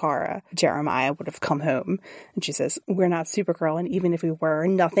she was Kara, Jeremiah would have come home. And she says, "We're not Supergirl, and even if we were,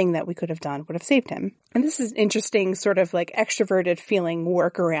 nothing that we could have done would have saved him." And this is an interesting sort of like extroverted feeling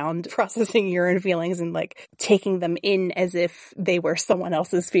workaround, processing your own feelings and like taking them in as if they were someone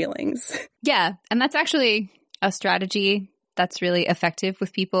else's feelings. Yeah, and that's actually a strategy that's really effective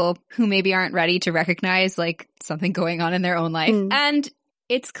with people who maybe aren't ready to recognize like something going on in their own life. And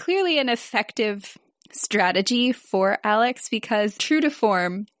it's clearly an effective strategy for Alex because, true to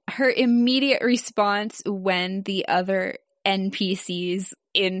form, her immediate response when the other NPCs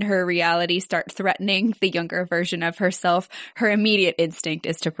in her reality start threatening the younger version of herself, her immediate instinct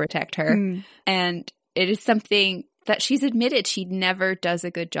is to protect her. And it is something that she's admitted she never does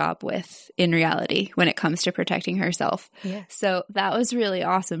a good job with in reality when it comes to protecting herself. Yeah. So that was really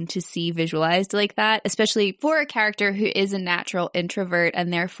awesome to see visualized like that, especially for a character who is a natural introvert,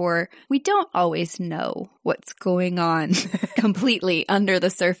 and therefore we don't always know what's going on completely under the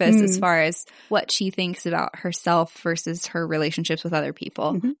surface as far as what she thinks about herself versus her relationships with other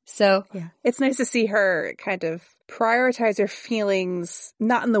people. So yeah, it's nice to see her kind of prioritize her feelings,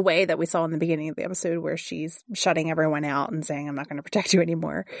 not in the way that we saw in the beginning of the episode where she's shutting everyone out and saying, "I'm not going to protect you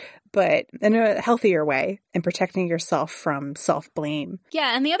anymore," but in a healthier way and protecting yourself from self-blame.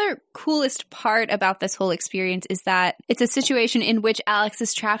 Yeah, and the other coolest part about this whole experience is that it's a situation in which Alex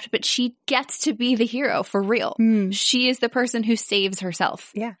is trapped, but she gets to be the hero for real. She is the person who saves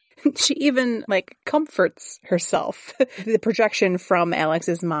herself. Yeah. She even like comforts herself. The projection from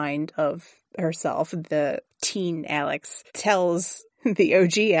Alex's mind of herself, the teen Alex, tells the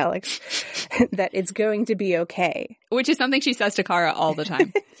OG Alex that it's going to be okay. Which is something she says to Kara all the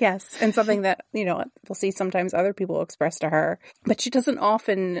time. Yes, and something that, you know, we'll see sometimes other people express to her. But she doesn't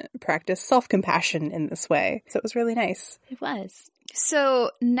often practice self-compassion in this way. So it was really nice. It was.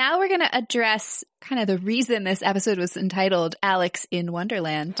 So now we're going to address kind of the reason this episode was entitled Alex in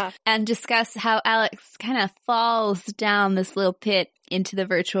Wonderland and discuss how Alex kind of falls down this little pit into the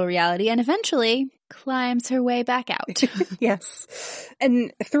virtual reality and eventually climbs her way back out. Yes.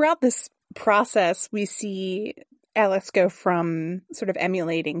 And throughout this process, we see Alex go from sort of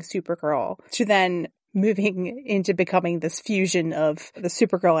emulating Supergirl to then moving into becoming this fusion of the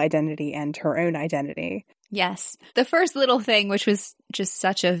Supergirl identity and her own identity. Yes. The first little thing, which was just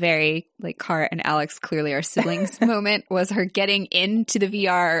such a very, like, Kara and Alex clearly are siblings moment, was her getting into the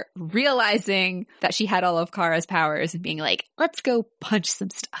VR, realizing that she had all of Kara's powers and being like, let's go punch some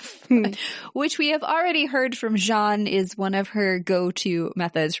stuff. Which we have already heard from Jean is one of her go-to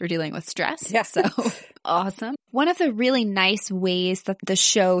methods for dealing with stress. Yeah. So awesome. One of the really nice ways that the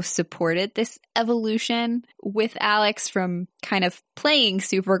show supported this evolution with Alex from kind of playing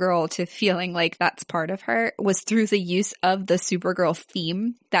Supergirl to feeling like that's part of her was through the use of the Supergirl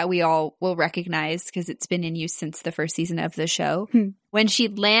theme that we all will recognize because it's been in use since the first season of the show. When she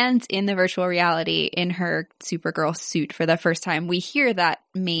lands in the virtual reality in her Supergirl suit for the first time, we hear that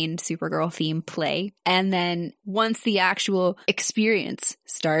main Supergirl theme play. And then once the actual experience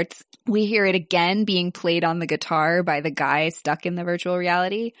starts, we hear it again being played on the guitar by the guy stuck in the virtual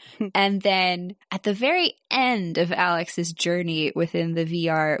reality. And then at the very end of Alex's journey within the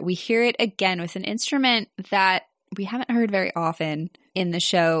VR, we hear it again with an instrument that we haven't heard very often in the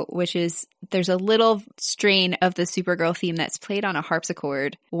show, which is there's a little strain of the Supergirl theme that's played on a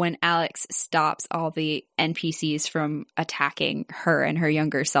harpsichord when Alex stops all the NPCs from attacking her and her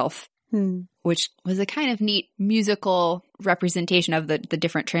younger self, which was a kind of neat musical representation of the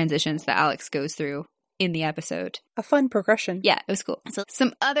different transitions that Alex goes through in the episode. A fun progression. Yeah, it was cool. So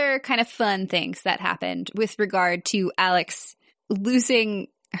some other kind of fun things that happened with regard to Alex losing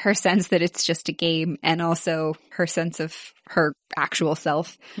her sense that it's just a game and also her sense of her actual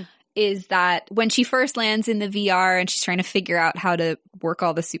self is that when she first lands in the VR and she's trying to figure out how to work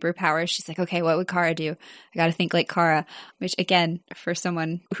all the superpowers, she's like, okay, what would Kara do? I got to think like Kara, which again, for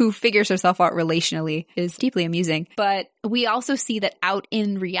someone who figures herself out relationally is deeply amusing. But we also see that out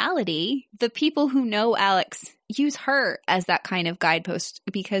in reality, the people who know Alex use her as that kind of guidepost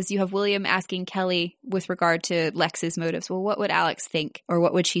because you have William asking Kelly with regard to Lex's motives, well, what would Alex think or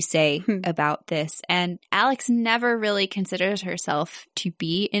what would she say about this? And Alex never really considers herself to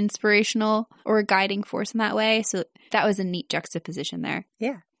be inspirational or a guiding force in that way. So that was a neat juxtaposition there.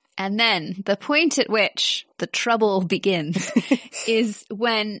 Yeah. And then the point at which the trouble begins is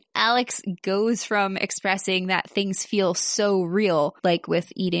when Alex goes from expressing that things feel so real, like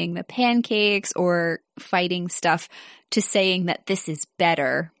with eating the pancakes or fighting stuff, to saying that this is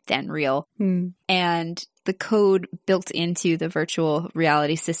better than real. And the code built into the virtual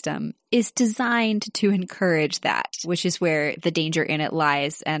reality system is designed to encourage that, which is where the danger in it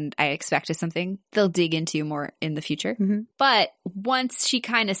lies. And I expect is something they'll dig into more in the future. But once she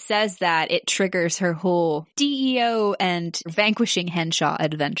kind of says that, it triggers her whole DEO and vanquishing Henshaw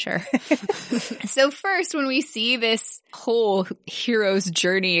adventure. So first, when we see this whole hero's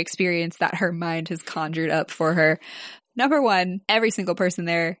journey experience that her mind has conjured up for her, number one, every single person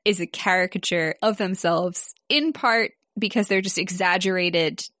there is a caricature of themselves, in part because they're just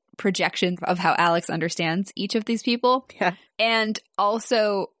exaggerated projections of how Alex understands each of these people. Yeah. And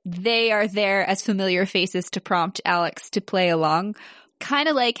also, they are there as familiar faces to prompt Alex to play along. Kind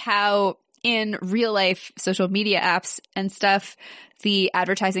of like how in real life social media apps and stuff, the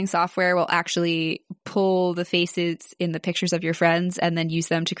advertising software will actually pull the faces in the pictures of your friends and then use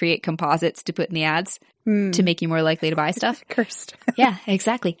them to create composites to put in the ads to make you more likely to buy stuff. Cursed. Yeah,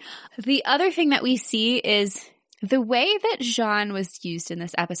 exactly. The other thing that we see is the way that Jean was used in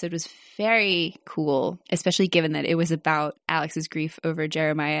this episode was very cool, especially given that it was about Alex's grief over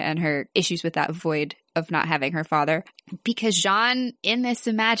Jeremiah and her issues with that void of not having her father. Because Jean, in this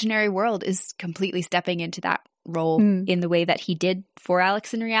imaginary world, is completely stepping into that role in the way that he did for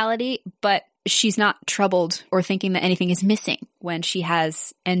Alex in reality, but she's not troubled or thinking that anything is missing when she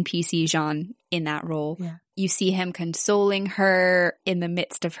has NPC Jean in that role. Yeah. You see him consoling her in the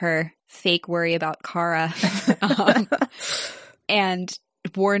midst of her fake worry about Kara and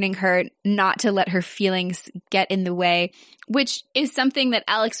warning her not to let her feelings get in the way, which is something that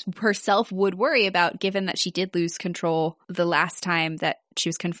Alex herself would worry about, given that she did lose control the last time that she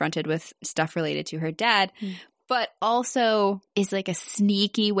was confronted with stuff related to her dad. But also is like a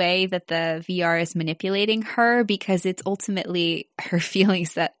sneaky way that the VR is manipulating her because it's ultimately her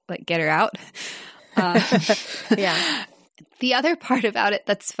feelings that like get her out. Yeah. The other part about it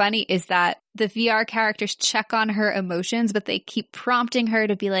that's funny is that the VR characters check on her emotions, but they keep prompting her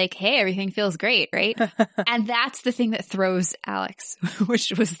to be like, hey, everything feels great, right? And that's the thing that throws Alex,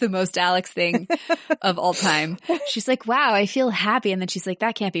 which was the most Alex thing of all time. She's like, wow, I feel happy. And then she's like,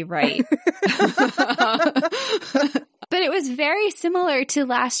 that can't be right. But it was very similar to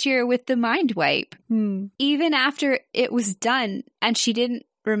last year with the mind wipe. Even after it was done and she didn't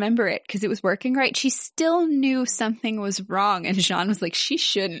remember it because it was working right, she still knew something was wrong. And Jean was like, she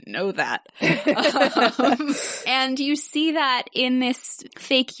shouldn't know that. And you see that in this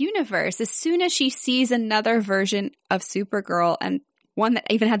fake universe. As soon as she sees another version of Supergirl, and one that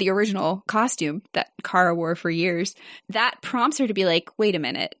even had the original costume that Kara wore for years, that prompts her to be like, wait a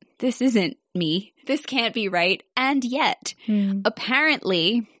minute, this isn't me. This can't be right. And yet,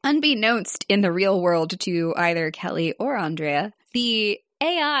 apparently, unbeknownst in the real world to either Kelly or Andrea, the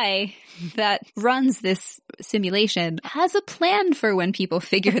AI that runs this simulation has a plan for when people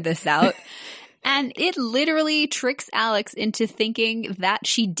figure this out. And it literally tricks Alex into thinking that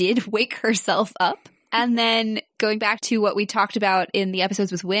she did wake herself up And then going back to what we talked about in the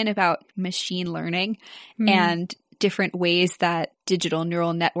episodes with Wynn about machine learning and different ways that digital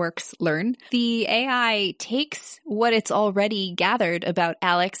neural networks learn, the AI takes what it's already gathered about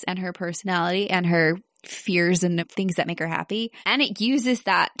Alex and her personality and her fears and things that make her happy, and it uses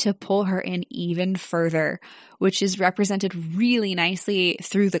that to pull her in even further, which is represented really nicely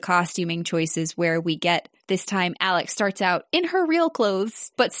through the costuming choices, where we get this time Alex starts out in her real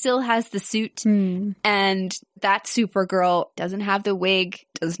clothes but still has the suit, and that Supergirl doesn't have the wig,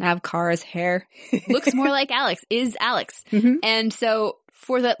 doesn't have Kara's hair, looks more like Alex, is Alex. And so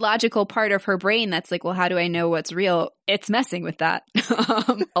for that logical part of her brain that's like, well, how do I know what's real? It's messing with that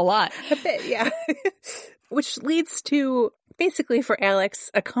a lot. A bit, yeah. Which leads to, basically for Alex,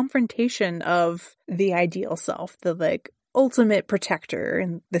 a confrontation of the ideal self, the like ultimate protector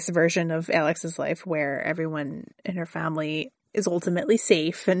in this version of Alex's life, where everyone in her family is ultimately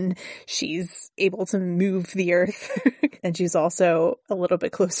safe and she's able to move the earth. And she's also a little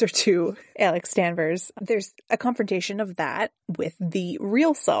bit closer to Alex Danvers. There's a confrontation of that with the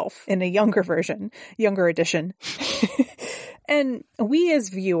real self in a younger version, younger edition. And we as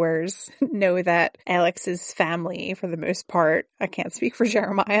viewers know that Alex's family, for the most part, I can't speak for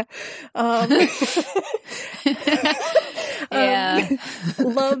Jeremiah,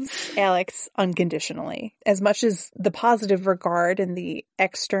 loves Alex unconditionally. As much as the positive regard and the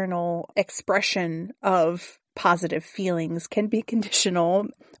external expression of positive feelings can be conditional,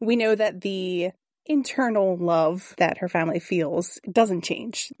 we know that the internal love that her family feels doesn't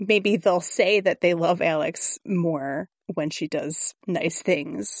change. Maybe they'll say that they love Alex more when she does nice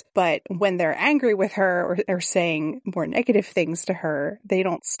things, but when they're angry with her or saying more negative things to her, they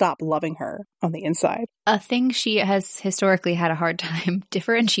don't stop loving her on the inside. A thing she has historically had a hard time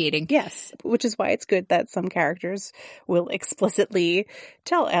differentiating. Yes, which is why it's good that some characters will explicitly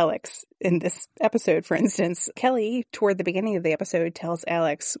tell Alex. In this episode, for instance, Kelly, toward the beginning of the episode, tells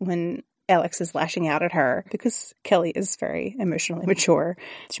Alex when Alex is lashing out at her, because Kelly is very emotionally mature,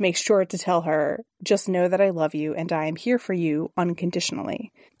 she makes sure to tell her, just know that I love you and I am here for you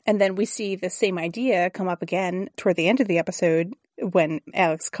unconditionally. And then we see the same idea come up again toward the end of the episode when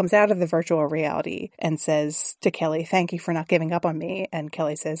Alex comes out of the virtual reality and says to Kelly, thank you for not giving up on me. And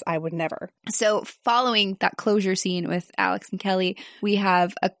Kelly says, I would never. So following that closure scene with Alex and Kelly, we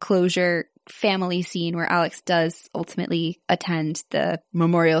have a closure family scene where Alex does ultimately attend the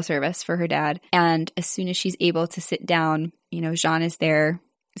memorial service for her dad. And as soon as she's able to sit down, Jean is there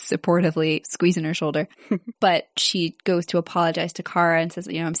supportively squeezing her shoulder. But she goes to apologize to Kara and says,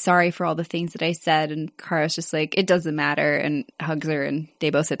 I'm sorry for all the things that I said. And Kara's just like, it doesn't matter, and hugs her, and they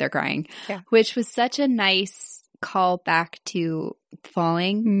both sit there crying, which was such a nice call back to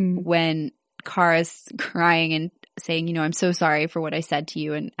Falling when Kara's crying and saying, I'm so sorry for what I said to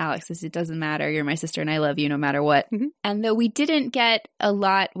you. And Alex says, it doesn't matter. You're my sister and I love you no matter what. And though we didn't get a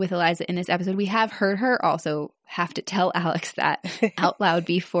lot with Eliza in this episode, we have heard her also have to tell Alex that out loud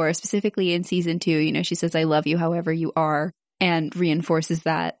before, specifically in season 2. She says, I love you however you are, and reinforces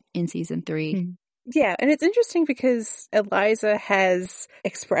that in season 3. Yeah, and it's interesting because Eliza has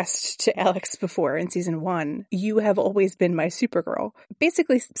expressed to Alex before in season 1, you have always been my Supergirl.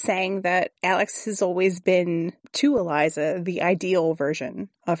 Basically saying that Alex has always been, to Eliza, the ideal version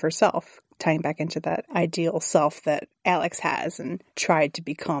of herself, tying back into that ideal self that Alex has and tried to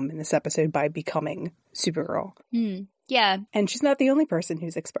become in this episode by becoming Supergirl. Yeah. And she's not the only person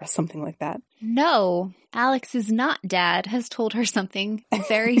who's expressed something like that. No, Alex's not dad has told her something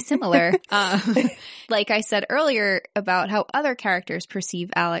very similar. Like I said earlier about how other characters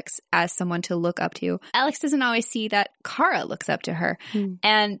perceive Alex as someone to look up to, Alex doesn't always see that Kara looks up to her.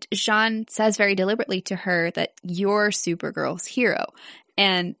 And Jean says very deliberately to her that you're Supergirl's hero.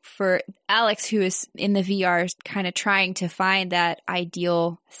 And for Alex, who is in the VR kind of trying to find that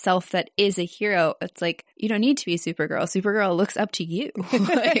ideal self that is a hero, it's like, you don't need to be Supergirl. Supergirl looks up to you.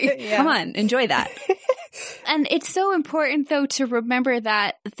 Come on, enjoy that. And it's so important, though, to remember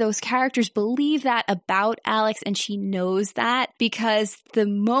that those characters believe that about Alex, and she knows that, because the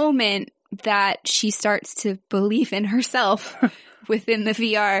moment that she starts to believe in herself within the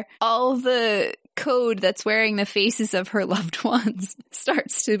VR, all the code that's wearing the faces of her loved ones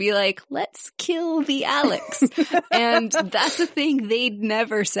starts to be like, let's kill the Alex. And that's a thing they'd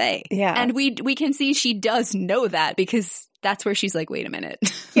never say. Yeah. And we can see she does know that, because that's where she's like, wait a minute.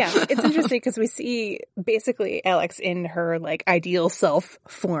 Yeah, it's interesting because we see basically Alex in her like ideal self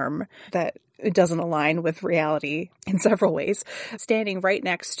form that doesn't align with reality in several ways, standing right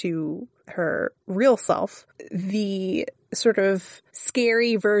next to her real self. The sort of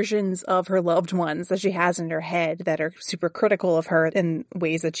scary versions of her loved ones that she has in her head that are super critical of her in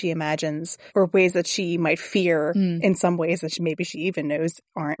ways that she imagines or ways that she might fear in some ways that maybe she even knows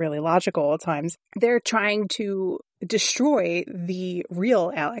aren't really logical at times. They're trying to destroy the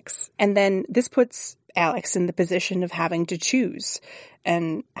real Alex. And then this puts Alex in the position of having to choose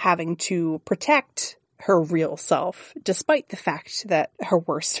and having to protect her real self, despite the fact that her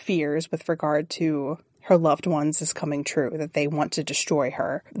worst fears with regard to her loved ones is coming true, that they want to destroy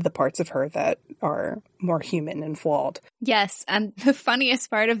her, the parts of her that are more human and flawed. Yes, and the funniest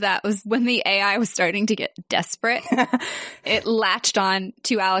part of that was when the AI was starting to get desperate, it latched on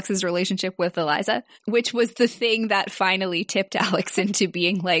to Alex's relationship with Eliza, which was the thing that finally tipped Alex into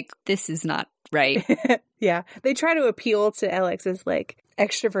being like, this is not right. Yeah, they try to appeal to Alex's like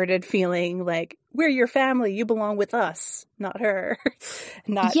extroverted feeling, like, we're your family, you belong with us, not her,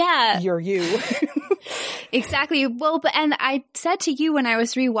 not you're you. Exactly. Well, and I said to you when I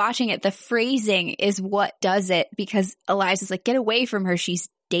was rewatching it, the phrasing is what does it, because Eliza's like, get away from her, she's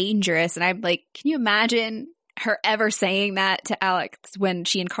dangerous. And I'm like, can you imagine her ever saying that to Alex when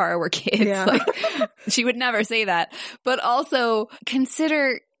she and Kara were kids? Yeah. Like, she would never say that. But also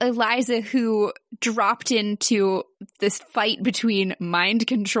consider Eliza, who dropped into this fight between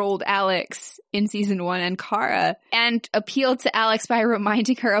mind-controlled Alex in season 1 and Kara, and appealed to Alex by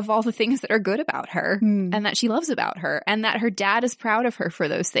reminding her of all the things that are good about her and that she loves about her, and that her dad is proud of her for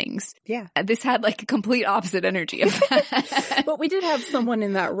those things. Yeah. This had like a complete opposite energy of that. But we did have someone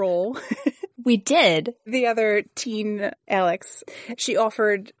in that role. We did. The other teen Alex, she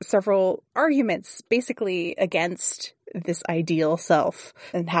offered several arguments basically against this ideal self,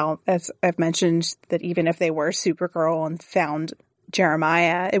 and how, as I've mentioned, that even if they were Supergirl and found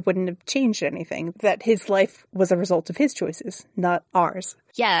Jeremiah, it wouldn't have changed anything, that his life was a result of his choices, not ours.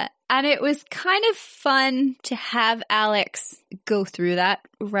 Yeah. And it was kind of fun to have Alex go through that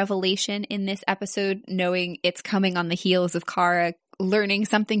revelation in this episode, knowing it's coming on the heels of Kara learning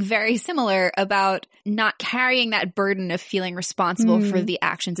something very similar about not carrying that burden of feeling responsible for the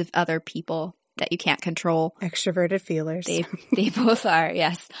actions of other people that you can't control. Extroverted feelers. They both are,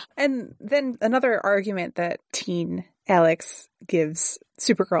 yes. And then another argument that teen Alex gives,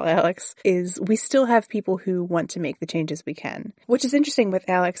 Supergirl Alex, is we still have people who want to make the changes we can, which is interesting with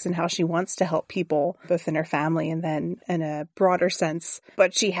Alex and how she wants to help people, both in her family and then in a broader sense.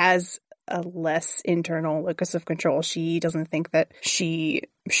 But she has a less internal locus of control. She doesn't think that she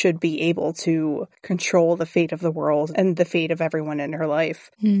should be able to control the fate of the world and the fate of everyone in her life.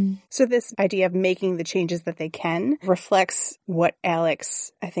 So this idea of making the changes that they can reflects what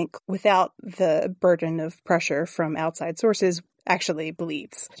Alex, I think, without the burden of pressure from outside sources, actually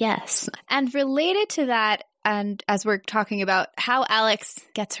believes. Yes. And related to that, and as we're talking about how Alex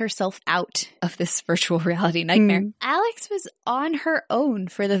gets herself out of this virtual reality nightmare, Alex was on her own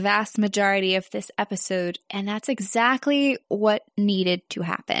for the vast majority of this episode. And that's exactly what needed to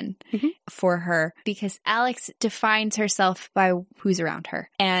happen for her, because Alex defines herself by who's around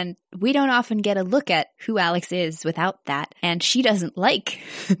her. And we don't often get a look at who Alex is without that. And she doesn't like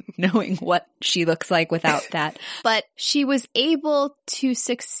knowing what she looks like without that. But she was able to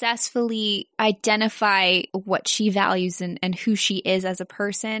successfully identify what she values and who she is as a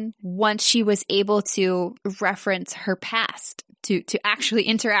person once she was able to reference her past, to actually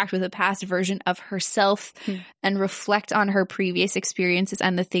interact with a past version of herself and reflect on her previous experiences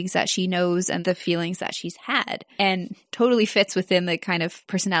and the things that she knows and the feelings that she's had. And totally fits within the kind of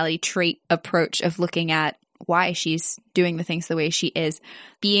personality trait approach of looking at why she's doing the things the way she is.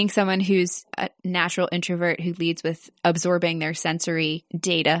 Being someone who's a natural introvert who leads with absorbing their sensory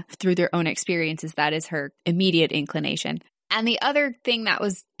data through their own experiences, that is her immediate inclination. And the other thing that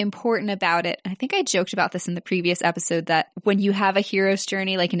was important about it, I think I joked about this in the previous episode, that when you have a hero's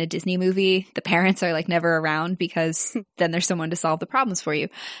journey, like in a Disney movie, the parents are like never around because then there's someone to solve the problems for you.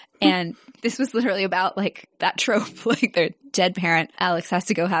 And this was literally about like that trope, like their dead parent, Alex has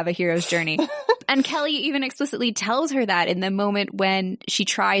to go have a hero's journey. And Kelly even explicitly tells her that in the moment when she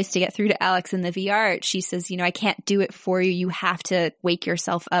tries to get through to Alex in the VR. She says, you know, I can't do it for you. You have to wake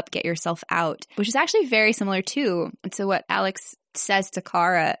yourself up, get yourself out, which is actually very similar to what Alex says to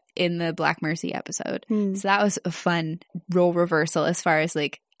Kara in the Black Mercy episode. So that was a fun role reversal as far as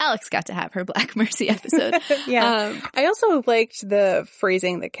like Alex got to have her Black Mercy episode. I also liked the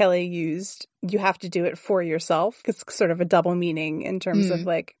phrasing that Kelly used. You have to do it for yourself. It's sort of a double meaning in terms of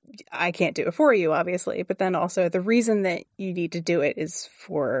like, I can't do it for you, obviously. But then also the reason that you need to do it is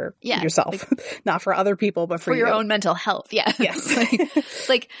for yourself, not for other people, but for your own mental health. Yeah. Yes.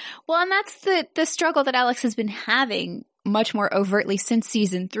 Well, and that's the struggle that Alex has been having much more overtly since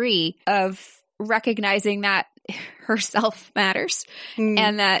season 3 of recognizing that herself matters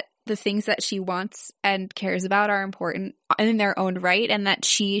and that the things that she wants and cares about are important in their own right, and that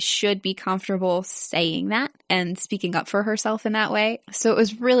she should be comfortable saying that and speaking up for herself in that way. So it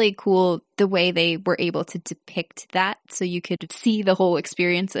was really cool the way they were able to depict that, so you could see the whole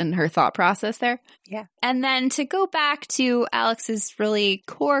experience and her thought process there. Yeah. And then to go back to Alex's really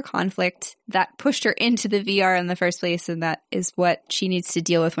core conflict that pushed her into the VR in the first place, and that is what she needs to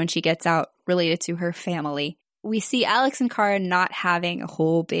deal with when she gets out, related to her family. We see Alex and Kara not having a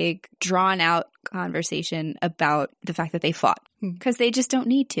whole big drawn out conversation about the fact that they fought, because they just don't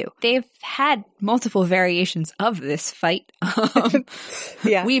need to. They've had multiple variations of this fight.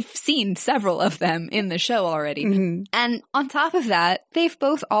 Yeah. We've seen several of them in the show already. Mm-hmm. And on top of that, they've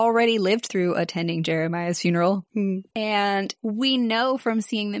both already lived through attending Jeremiah's funeral. And we know from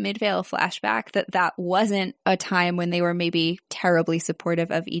seeing the Midvale flashback that that wasn't a time when they were maybe terribly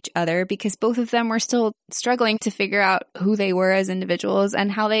supportive of each other, because both of them were still struggling to figure out who they were as individuals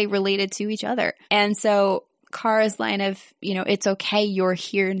and how they related to each other. And so Kara's line of, it's okay, you're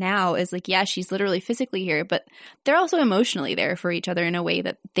here now, is like, yeah, she's literally physically here, but they're also emotionally there for each other in a way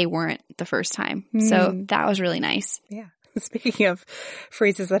that they weren't the first time. So that was really nice. Yeah. Speaking of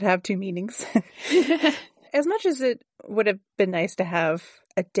phrases that have two meanings, as much as it would have been nice to have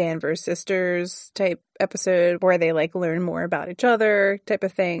a Danvers Sisters type episode where they learn more about each other type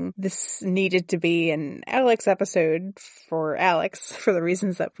of thing, this needed to be an Alex episode for Alex for the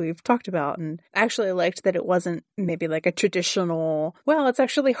reasons that we've talked about. And I actually liked that it wasn't maybe a traditional, well, it's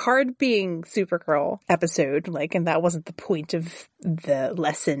actually hard being Supergirl episode, and that wasn't the point of the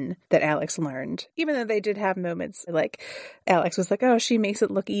lesson that Alex learned. Even though they did have moments Alex was oh, she makes it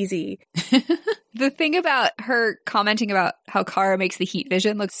look easy. The thing about her commenting about how Kara makes the heat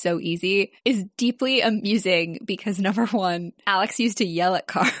vision look so easy is deeply amusing, because number one, Alex used to yell at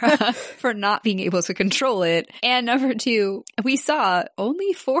Kara for not being able to control it. And number two, we saw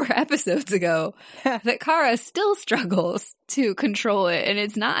only 4 episodes ago that Kara still struggles to control it, and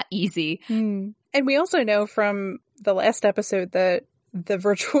it's not easy. And we also know from the last episode that the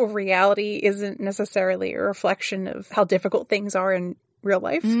virtual reality isn't necessarily a reflection of how difficult things are in real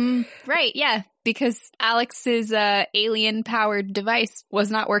life. Right, yeah. Because Alex's alien-powered device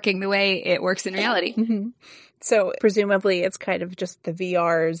was not working the way it works in reality. So presumably it's kind of just the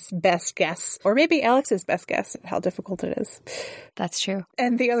VR's best guess, or maybe Alex's best guess at how difficult it is. That's true.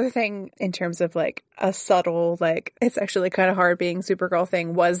 And the other thing in terms of a subtle, it's actually kind of hard being Supergirl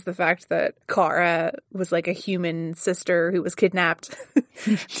thing was the fact that Kara was a human sister who was kidnapped.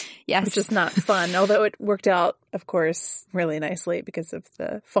 Yes. Which is not fun, although it worked out, of course, really nicely because of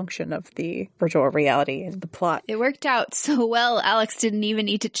the function of the virtual reality and the plot. It worked out so well, Alex didn't even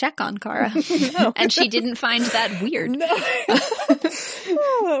need to check on Kara. No. And she didn't find that weird. No.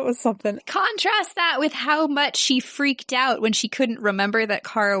 Oh, that was something. Contrast that with how much she freaked out when she couldn't remember that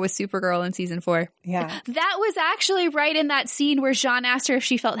Kara was Supergirl in season 4. Yeah. That was actually right in that scene where Jean asked her if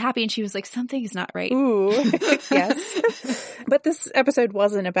she felt happy, and she was like, something is not right. Ooh. Yes. But this episode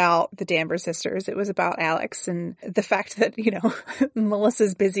wasn't about the Danvers sisters. It was about Alex, and the fact that,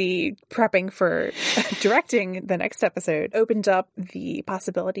 Melissa's busy prepping for directing the next episode opened up the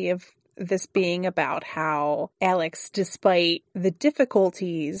possibility of this being about how Alex, despite the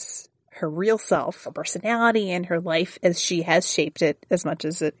difficulties, her real self, her personality, and her life as she has shaped it, as much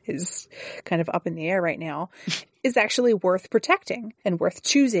as it is kind of up in the air right now, is actually worth protecting and worth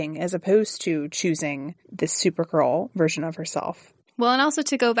choosing, as opposed to choosing this Supergirl version of herself. Well, and also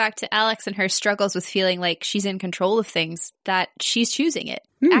to go back to Alex and her struggles with feeling like she's in control of things, that she's choosing it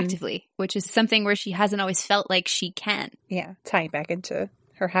actively, which is something where she hasn't always felt like she can. Yeah, tying back into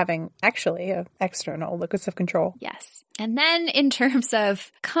her having actually an external locus of control. Yes. And then in terms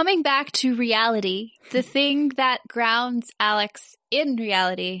of coming back to reality, the thing that grounds Alex in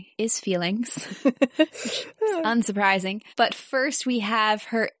reality is feelings. It's unsurprising. But first we have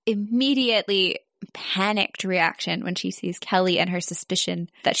her immediately panicked reaction when she sees Kelly and her suspicion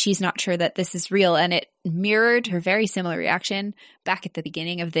that she's not sure that this is real. And it mirrored her very similar reaction back at the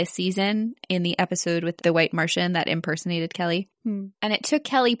beginning of this season in the episode with the White Martian that impersonated Kelly. And it took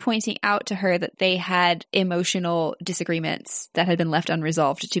Kelly pointing out to her that they had emotional disagreements that had been left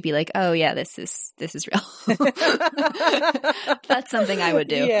unresolved to be like, oh yeah, this is real. That's something I would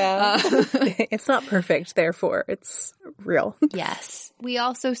do. Yeah. It's not perfect, therefore it's real. Yes. We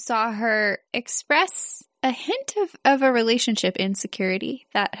also saw her express a hint of a relationship insecurity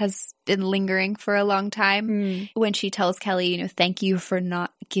that has been lingering for a long time when she tells Kelly, thank you for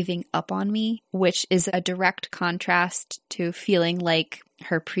not giving up on me, which is a direct contrast to feeling like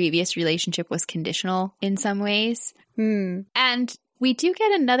her previous relationship was conditional in some ways. And We do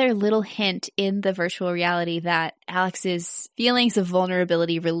get another little hint in the virtual reality that Alex's feelings of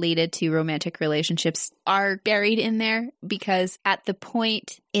vulnerability related to romantic relationships are buried in there, because at the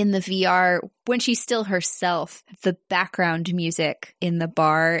point in the VR, when she's still herself, the background music in the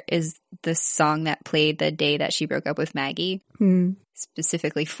bar is the song that played the day that she broke up with Maggie.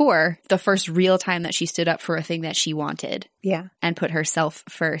 Specifically for the first real time that she stood up for a thing that she wanted. Yeah. And put herself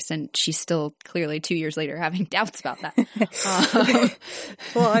first. And she's still clearly 2 years later having doubts about that.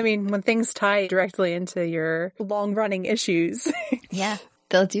 Well, I mean, when things tie directly into your long-running issues. Yeah,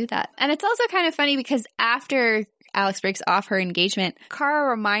 they'll do that. And it's also kind of funny because after Alex breaks off her engagement, Kara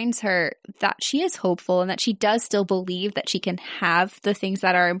reminds her that she is hopeful and that she does still believe that she can have the things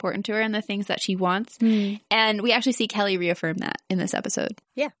that are important to her and the things that she wants. And we actually see Kelly reaffirm that in this episode.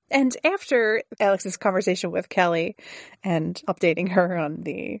 Yeah. And after Alex's conversation with Kelly and updating her on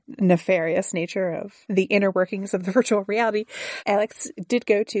the nefarious nature of the inner workings of the virtual reality, Alex did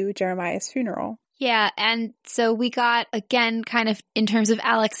go to Jeremiah's funeral. Yeah, and so we got, again, kind of in terms of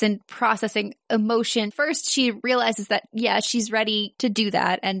Alex and processing emotion. First, she realizes that, yeah, she's ready to do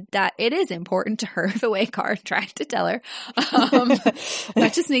that and that it is important to her, the way Kara tried to tell her.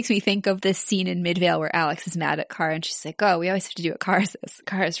 That just makes me think of this scene in Midvale where Alex is mad at Kara and she's like, oh, we always have to do what Kara says.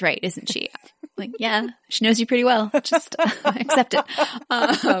 Kara's right, isn't she? Like, yeah, she knows you pretty well. Just accept it.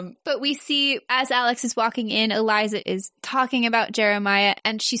 But we see as Alex is walking in, Eliza is talking about Jeremiah,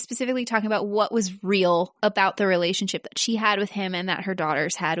 and she's specifically talking about what was real about the relationship that she had with him and that her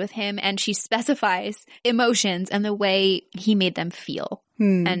daughters had with him. And she specifies emotions and the way he made them feel.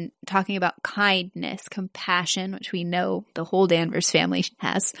 And talking about kindness, compassion, which we know the whole Danvers family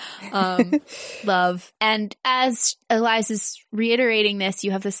has, love. And as Eliza's reiterating this, you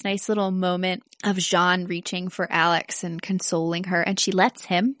have this nice little moment of Jean reaching for Alex and consoling her, and she lets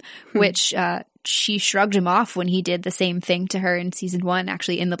him, which she shrugged him off when he did the same thing to her in season 1,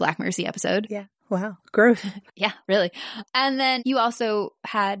 actually in the Black Mercy episode. Yeah. Wow. Growth. Yeah, really. And then you also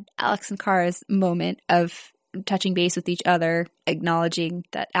had Alex and Kara's moment of touching base with each other, acknowledging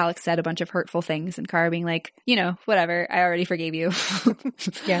that Alex said a bunch of hurtful things and Kara being like, you know, whatever, I already forgave you.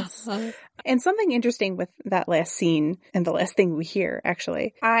 Yes. And something interesting with that last scene and the last thing we hear,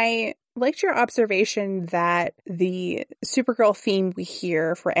 actually, I liked your observation that the Supergirl theme we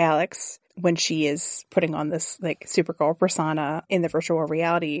hear for Alex when she is putting on this like Supergirl persona in the virtual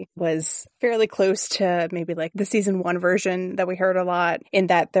reality was fairly close to maybe like the season 1 version that we heard a lot, in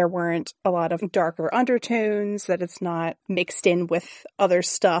that there weren't a lot of darker undertones, that it's not mixed in with other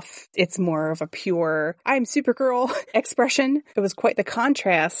stuff. It's more of a pure I'm Supergirl expression. It was quite the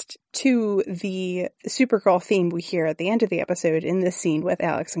contrast to the Supergirl theme we hear at the end of the episode in this scene with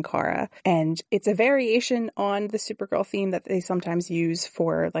Alex and Kara. And it's a variation on the Supergirl theme that they sometimes use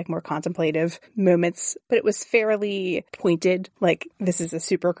for like more contemplative moments, but it was fairly pointed, like this is a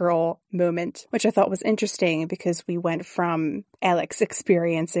Supergirl moment, which I thought was interesting because we went from Alex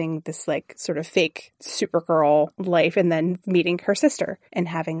experiencing this like sort of fake Supergirl life and then meeting her sister and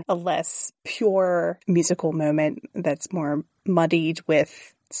having a less pure musical moment that's more muddied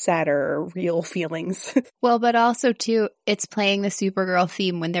with sadder, real feelings. Well, but also, too, it's playing the Supergirl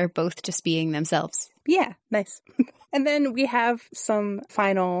theme when they're both just being themselves. Yeah, nice. And then we have some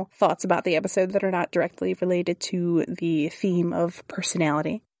final thoughts about the episode that are not directly related to the theme of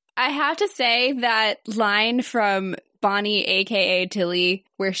personality. I have to say that line from Bonnie, aka Tilly,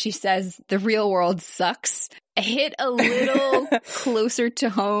 where she says the real world sucks, hit a little closer to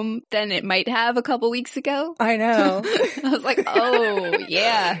home than it might have a couple weeks ago. I know. I was like, oh,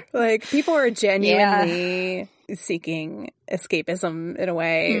 yeah. Like, people are genuinely seeking escapism in a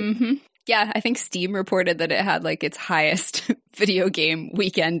way. Mm-hmm. Yeah, I think Steam reported that it had like its highest video game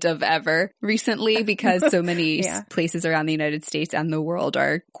weekend of ever recently because so many places around the United States and the world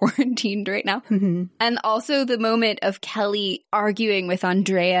are quarantined right now. Mm-hmm. And also the moment of Kelly arguing with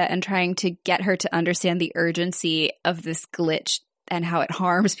Andrea and trying to get her to understand the urgency of this glitch and how it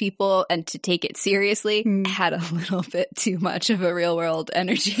harms people and to take it seriously had a little bit too much of a real world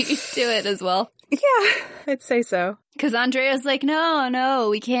energy to it as well. Yeah, I'd say so. Because Andrea's like, no,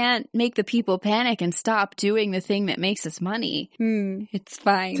 we can't make the people panic and stop doing the thing that makes us money. It's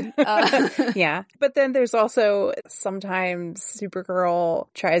fine. Yeah. But then there's also sometimes Supergirl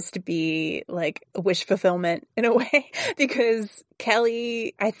tries to be like a wish fulfillment in a way because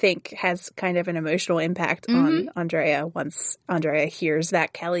Kelly, I think, has kind of an emotional impact on Andrea once Andrea hears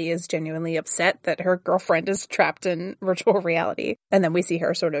that Kelly is genuinely upset that her girlfriend is trapped in virtual reality. And then we see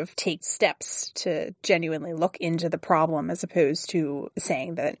her sort of take steps to genuinely look into the problem as opposed to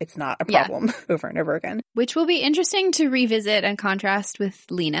saying that it's not a problem over and over again. Which will be interesting to revisit and contrast with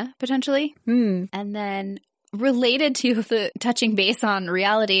Lena, potentially. And then related to the touching base on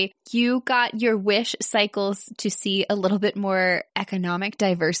reality, you got your wish cycles to see a little bit more economic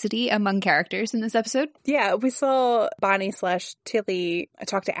diversity among characters in this episode. Yeah, we saw Bonnie/Tilly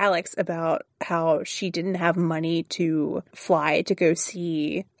talk to Alex about how she didn't have money to fly to go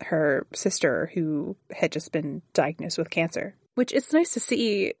see her sister who had just been diagnosed with cancer. Which it's nice to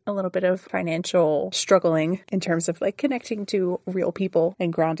see a little bit of financial struggling in terms of like connecting to real people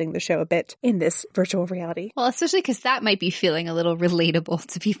and grounding the show a bit in this virtual reality. Well, especially because that might be feeling a little relatable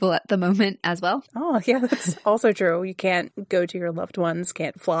to people at the moment as well. Oh, yeah, that's also true. You can't go to your loved ones,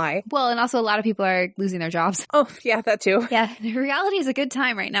 can't fly. Well, and also a lot of people are losing their jobs. Oh, yeah, that too. Yeah, reality is a good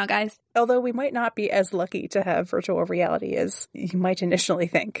time right now, guys. Although we might not be as lucky to have virtual reality as you might initially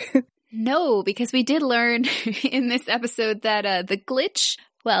think. No, because we did learn in this episode that the glitch,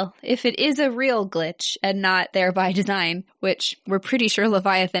 well, if it is a real glitch and not there by design, which we're pretty sure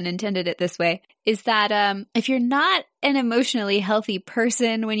Leviathan intended it this way, is that if you're not an emotionally healthy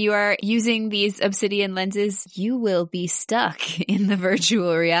person when you are using these obsidian lenses, you will be stuck in the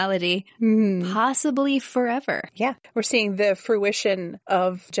virtual reality, possibly forever. Yeah, we're seeing the fruition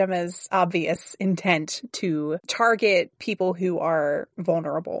of Gemma's obvious intent to target people who are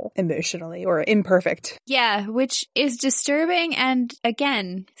vulnerable emotionally or imperfect. Yeah, which is disturbing and,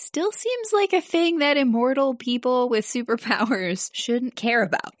 again, still seems like a thing that immortal people with superpowers shouldn't care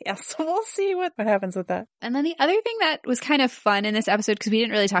about. Yeah, so we'll see what happens with that. And then the other thing that was kind of fun in this episode, because we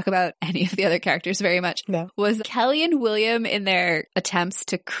didn't really talk about any of the other characters very much, was Kelly and William in their attempts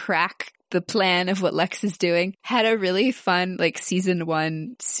to crack the plan of what Lex is doing had a really fun, like, season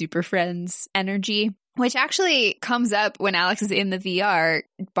 1 Super Friends energy. Which actually comes up when Alex is in the VR.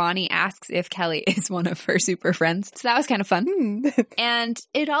 Bonnie asks if Kelly is one of her super friends. So that was kind of fun. And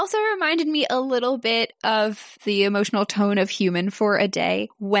it also reminded me a little bit of the emotional tone of Human for a Day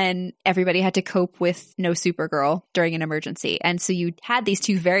when everybody had to cope with no Supergirl during an emergency. And so you had these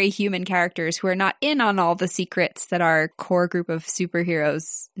two very human characters who are not in on all the secrets that our core group of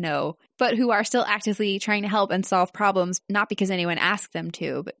superheroes know, but who are still actively trying to help and solve problems, not because anyone asked them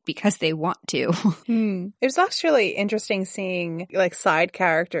to, but because they want to. It was actually interesting seeing like side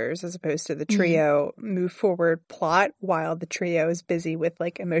characters as opposed to the trio move forward plot while the trio is busy with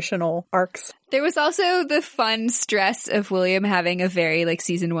like emotional arcs. There was also the fun stress of William having a very like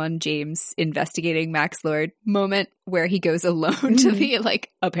season 1 James investigating Max Lord moment where he goes alone to the like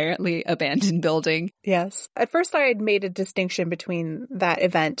apparently abandoned building. Yes. At first I had made a distinction between that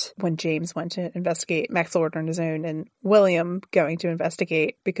event when James went to investigate Max Lord on his own and William going to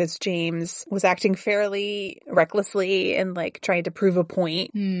investigate because James was acting fairly recklessly and like trying to prove a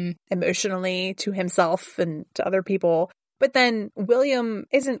point emotionally to himself and to other people. But then William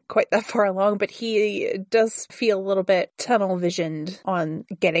isn't quite that far along, but he does feel a little bit tunnel visioned on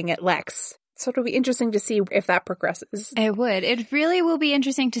getting at Lex. So it'll be interesting to see if that progresses. It would. It really will be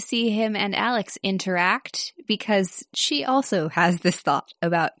interesting to see him and Alex interact because she also has this thought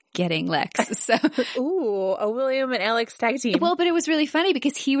about getting Lex. So, ooh, a William and Alex tag team. Well, but it was really funny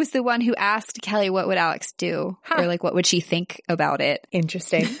because he was the one who asked Kelly what would Alex do or like what would she think about it.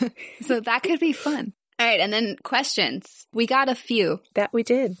 Interesting. So that could be fun. All right, and then questions. We got a few. That we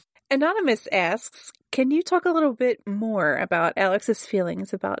did. Anonymous asks, can you talk a little bit more about Alex's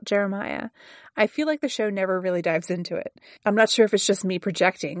feelings about Jeremiah? I feel like the show never really dives into it. I'm not sure if it's just me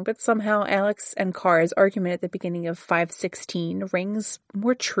projecting, but somehow Alex and Kara's argument at the beginning of 516 rings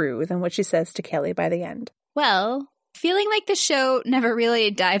more true than what she says to Kelly by the end. Well, feeling like the show never really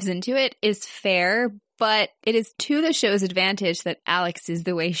dives into it is fair, but it is to the show's advantage that Alex is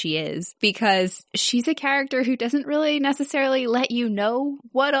the way she is, because she's a character who doesn't really necessarily let you know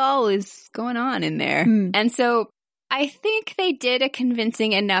what all is going on in there. And so I think they did a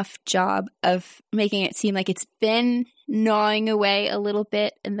convincing enough job of making it seem like it's been gnawing away a little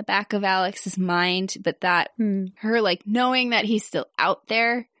bit in the back of Alex's mind, but that her like knowing that he's still out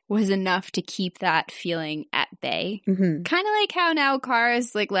there was enough to keep that feeling at bay. Kind of like how now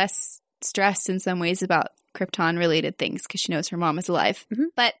Kara's like less stressed in some ways about Krypton related things because she knows her mom is alive.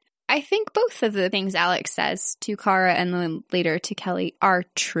 But I think both of the things Alex says to Kara and then later to Kelly are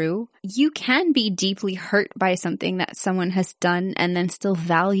true. You can be deeply hurt by something that someone has done and then still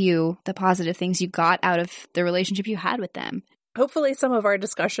value the positive things you got out of the relationship you had with them. Hopefully some of our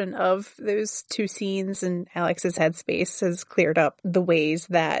discussion of those two scenes in Alex's headspace has cleared up the ways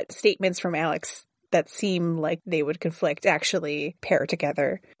that statements from Alex that seem like they would conflict actually pair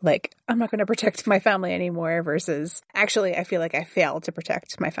together. Like, I'm not going to protect my family anymore versus, actually, I feel like I failed to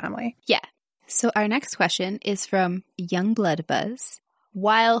protect my family. Yeah. So our next question is from Youngblood Buzz.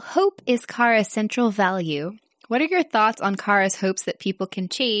 While hope is Kara's central value, What are your thoughts on Kara's hopes that people can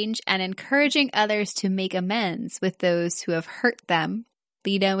change and encouraging others to make amends with those who have hurt them?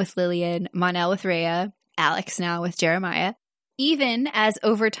 Lena with Lillian, Mon-El with Rhea, Alex now with Jeremiah. Even as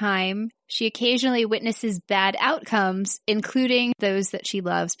over time, she occasionally witnesses bad outcomes, including those that she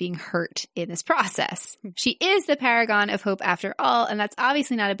loves being hurt in this process. She is the paragon of hope after all, and that's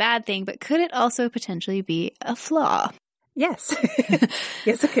obviously not a bad thing, but could it also potentially be a flaw? Yes.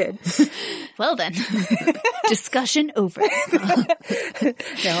 Yes, it could. Well then, discussion over.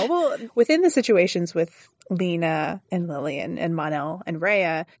 No, well, within the situations with Lena and Lillian and Mon-El and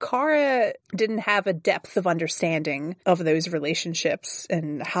Rhea, Kara didn't have a depth of understanding of those relationships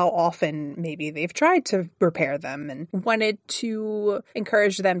and how often maybe they've tried to repair them and wanted to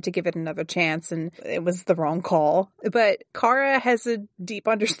encourage them to give it another chance, and it was the wrong call. But Kara has a deep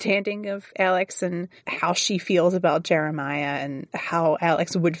understanding of Alex and how she feels about Jeremiah and how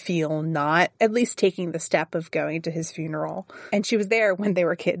Alex would feel not at least taking the step of going to his funeral. And she was there when they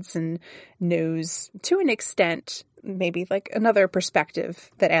were kids and knows to an extent maybe like another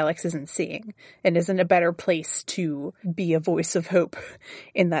perspective that Alex isn't seeing and is in a better place to be a voice of hope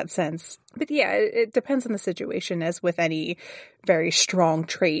in that sense. But yeah, it depends on the situation, as with any very strong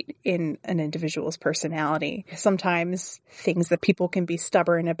trait in an individual's personality. Sometimes things that people can be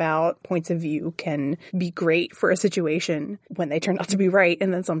stubborn about, points of view, can be great for a situation when they turn out to be right,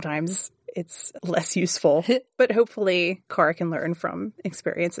 and then sometimes it's less useful. But hopefully Kara can learn from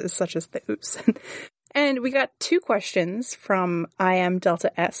experiences such as those. And we got 2 questions from I am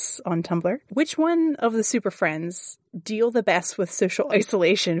Delta S on Tumblr. Which one of the Super Friends deal the best with social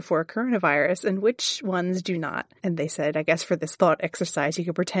isolation for coronavirus, and which ones do not? And they said, I guess for this thought exercise, you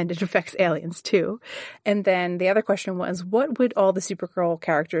could pretend it affects aliens too. And then the other question was, what would all the Supergirl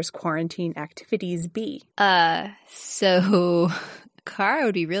characters' quarantine activities be? So Kara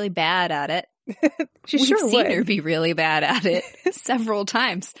would be really bad at it. We've seen her be really bad at it several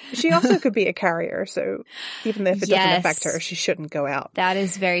times. She also could be a carrier, so even if it doesn't affect her, she shouldn't go out. That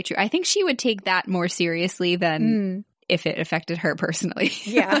is very true. I think she would take that more seriously than if it affected her personally.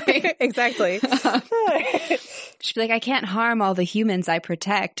 Yeah, exactly. She'd be like, I can't harm all the humans I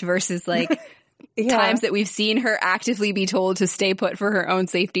protect, versus like times that we've seen her actively be told to stay put for her own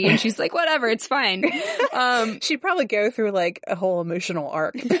safety, and she's like, whatever, it's fine. She'd probably go through like a whole emotional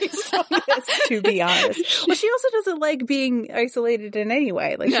arc based on this, to be honest. Well, she also doesn't like being isolated in any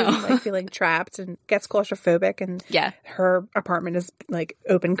way. Like, she doesn't like feeling trapped and gets claustrophobic, and her apartment is like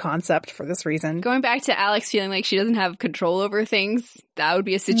open concept for this reason. Going back to Alex feeling like she doesn't have control over things, that would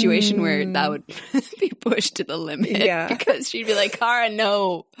be a situation where that would be pushed to the limit. Yeah. Because she'd be like, Kara,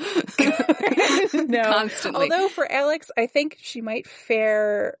 no. No. Constantly. Although for Alex, I think she might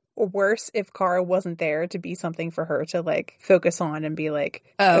fare worse if Kara wasn't there to be something for her to like focus on and be like,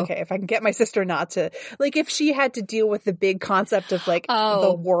 okay, if I can get my sister not to, like, if she had to deal with the big concept of like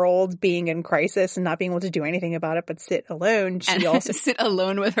the world being in crisis and not being able to do anything about it but sit alone, she also sit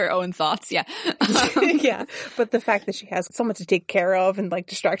alone with her own thoughts. Yeah. Yeah. But the fact that she has someone to take care of and like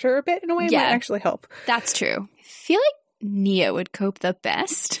distract her a bit in a way might actually help. That's true. I feel like Nia would cope the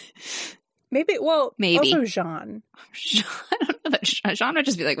best. Maybe. Also Jean. I don't know that Jean would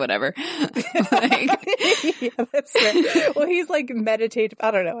just be like, whatever. Yeah, that's right. Well, he's like meditative.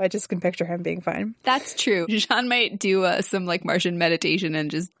 I don't know. I just can picture him being fine. That's true. Jean might do some like Martian meditation and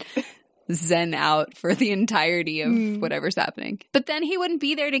just zen out for the entirety of whatever's happening. But then he wouldn't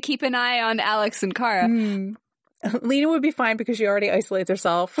be there to keep an eye on Alex and Kara. Lena would be fine because she already isolates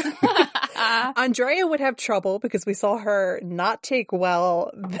herself. Andrea would have trouble because we saw her not take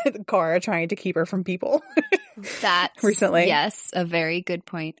well Kara trying to keep her from people. That's recently. Yes, a very good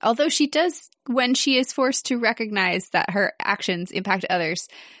point. Although she does, when she is forced to recognize that her actions impact others,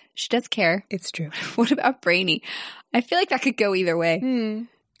 she does care. It's true. What about Brainy? I feel like that could go either way.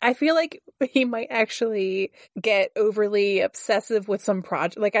 I feel like he might actually get overly obsessive with some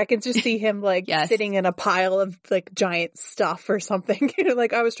project. Like, I can just see him like sitting in a pile of like giant stuff or something.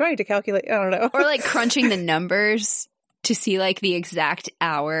 Like, I was trying to calculate, I don't know. Or like crunching the numbers to see like the exact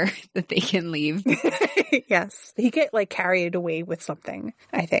hour that they can leave. Yes. He get like carried away with something,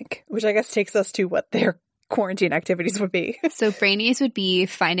 I think, which I guess takes us to what their quarantine activities would be. So Brainy's would be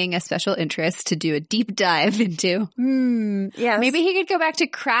finding a special interest to do a deep dive into. Yes. Maybe he could go back to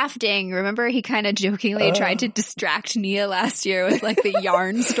crafting. Remember, he kind of jokingly tried to distract Nia last year with like the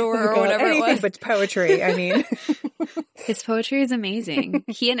yarn store or whatever anything it was. But poetry, I mean. His poetry is amazing.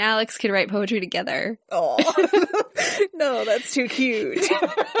 He and Alex could write poetry together. Oh, no, that's too cute.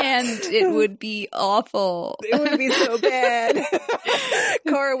 And it would be awful. It would be so bad.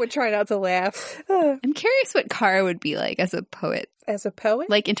 Kara would try not to laugh. I'm curious what Kara would be like as a poet. As a poet?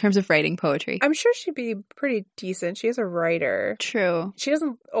 Like in terms of writing poetry. I'm sure she'd be pretty decent. She is a writer. True. She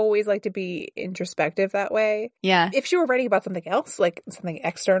doesn't always like to be introspective that way. Yeah. If she were writing about something else, like something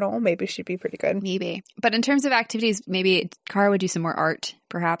external, maybe she'd be pretty good. Maybe. But in terms of activities, maybe Kara would do some more art,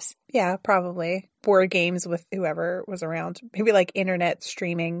 perhaps. Yeah, probably. Board games with whoever was around. Maybe like internet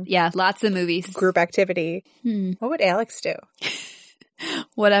streaming. Yeah, lots of movies. Group activity. What would Alex do?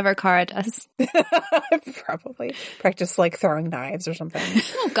 Whatever Kara does. Probably. Practice like throwing knives or something.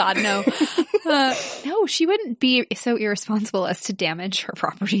 Oh, God, no. No, she wouldn't be so irresponsible as to damage her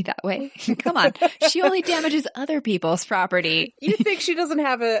property that way. Come on. She only damages other people's property. You think she doesn't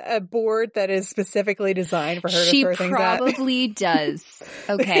have a board that is specifically designed for her to throw things at? She probably does.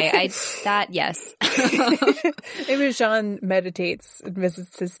 Okay, yes. Maybe Jean meditates and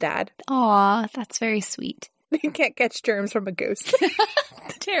visits his dad. Aw, that's very sweet. You can't catch germs from a ghost.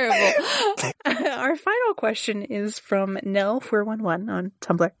 Terrible. Our final question is from Nell411 on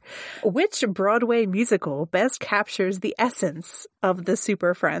Tumblr. Which Broadway musical best captures the essence of the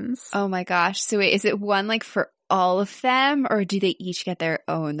Super Friends? Oh my gosh. So wait, is it one like for all of them, or do they each get their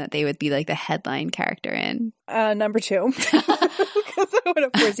own that they would be like the headline character in? Number 2. Because I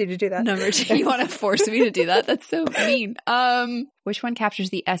want to force you to do that. Number 2. You want to force me to do that? That's so mean. Which one captures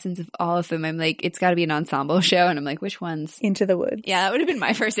the essence of all of them? I'm like, it's got to be an ensemble show. And I'm like, which ones? Into the Woods. Yeah, that would have been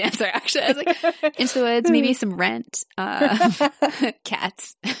my first answer, actually. I was like, Into the Woods, maybe some Rent.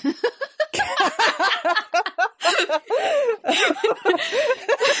 Cats.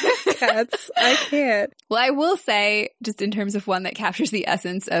 Cats. I can't. Well, I will say, just in terms of one that captures the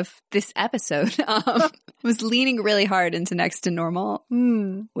essence of this episode, was leaning really hard into Next to Normal,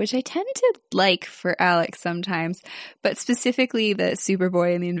 which I tend to like for Alex sometimes, but specifically the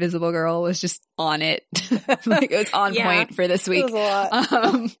Superboy and the Invisible Girl was just on it. Like it was on point for this week. It was a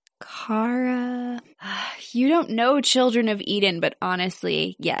lot. Kara, you don't know Children of Eden, but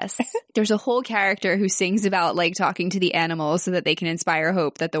honestly, yes. There's a whole character who sings about like talking to the animals so that they can inspire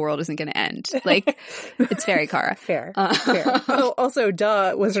hope that the world isn't going to end. Like, it's very Kara. Fair. Fair. Oh, also,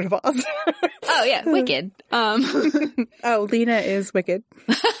 duh, Wizard of Oz. Oh yeah, Wicked. Oh, Lena is Wicked.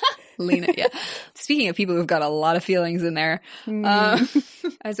 Lena, yeah. Speaking of people who've got a lot of feelings in there, I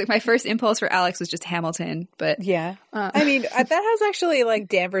was like, my first impulse for Alex was just Hamilton, but yeah. I mean, that has actually like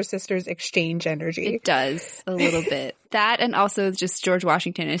Danvers sisters exchange energy. It does a little bit. That and also just George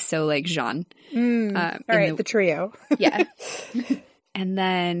Washington is so like Jean. All right, the trio. Yeah. And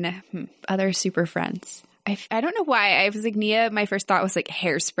then other super friends. I don't know why. I was like, Nia, my first thought was like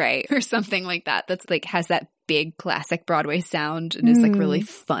Hairspray or something like that. That's like has that big classic Broadway sound and is like really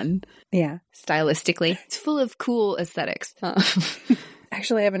fun. Yeah. Stylistically. It's full of cool aesthetics.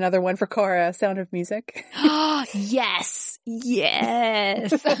 Actually, I have another one for Kara, Sound of Music. Yes.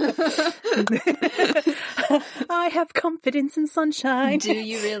 Yes. I have confidence in sunshine. Do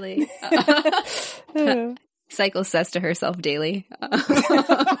you really? Cycle says to herself daily.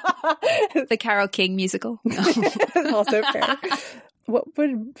 The Carole King musical. Also fair. What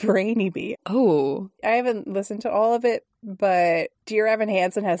would Brainy be? Oh. I haven't listened to all of it, but Dear Evan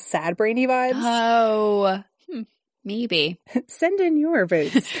Hansen has sad Brainy vibes. Oh. Maybe. Send in your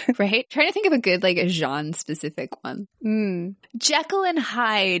votes. Right? Trying to think of a good, like, a genre-specific one. Jekyll and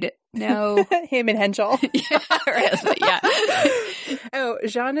Hyde. No. Him and Henshaw. Yeah, right. Yeah. Oh,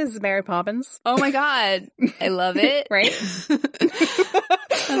 Jean is Mary Poppins. Oh my God. I love it. Right?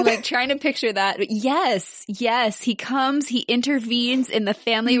 I'm like trying to picture that. But yes. He comes, he intervenes in the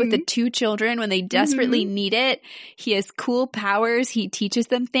family with the 2 children when they desperately need it. He has cool powers. He teaches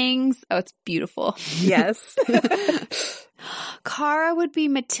them things. Oh, it's beautiful. Yes. Kara would be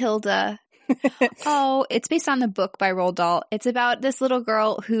Matilda. Oh, it's based on the book by Roald Dahl. It's about this little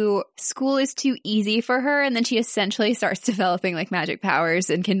girl who school is too easy for her, and then she essentially starts developing like magic powers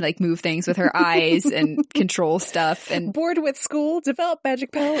and can like move things with her eyes and control stuff. And bored with school, develop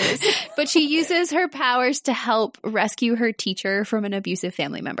magic powers. But she uses her powers to help rescue her teacher from an abusive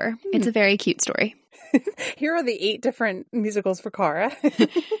family member. It's a very cute story. Here are the 8 different musicals for Kara.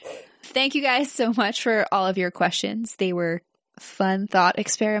 Thank you guys so much for all of your questions. They were fun thought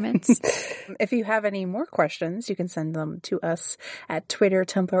experiments. If you have any more questions, you can send them to us at Twitter,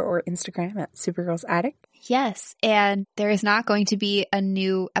 Tumblr, or Instagram at Supergirl's Attic. Yes, and there is not going to be a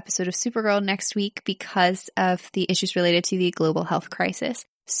new episode of Supergirl next week because of the issues related to the global health crisis.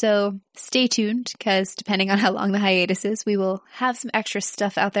 So stay tuned, because depending on how long the hiatus is, we will have some extra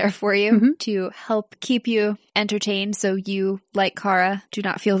stuff out there for you to help keep you entertained, so you, like Kara, do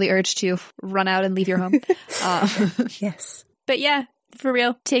not feel the urge to run out and leave your home. Yes. But yeah, for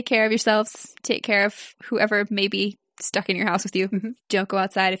real, take care of yourselves. Take care of whoever may be stuck in your house with you. Don't go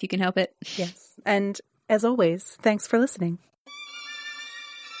outside if you can help it. Yes. And as always, thanks for listening.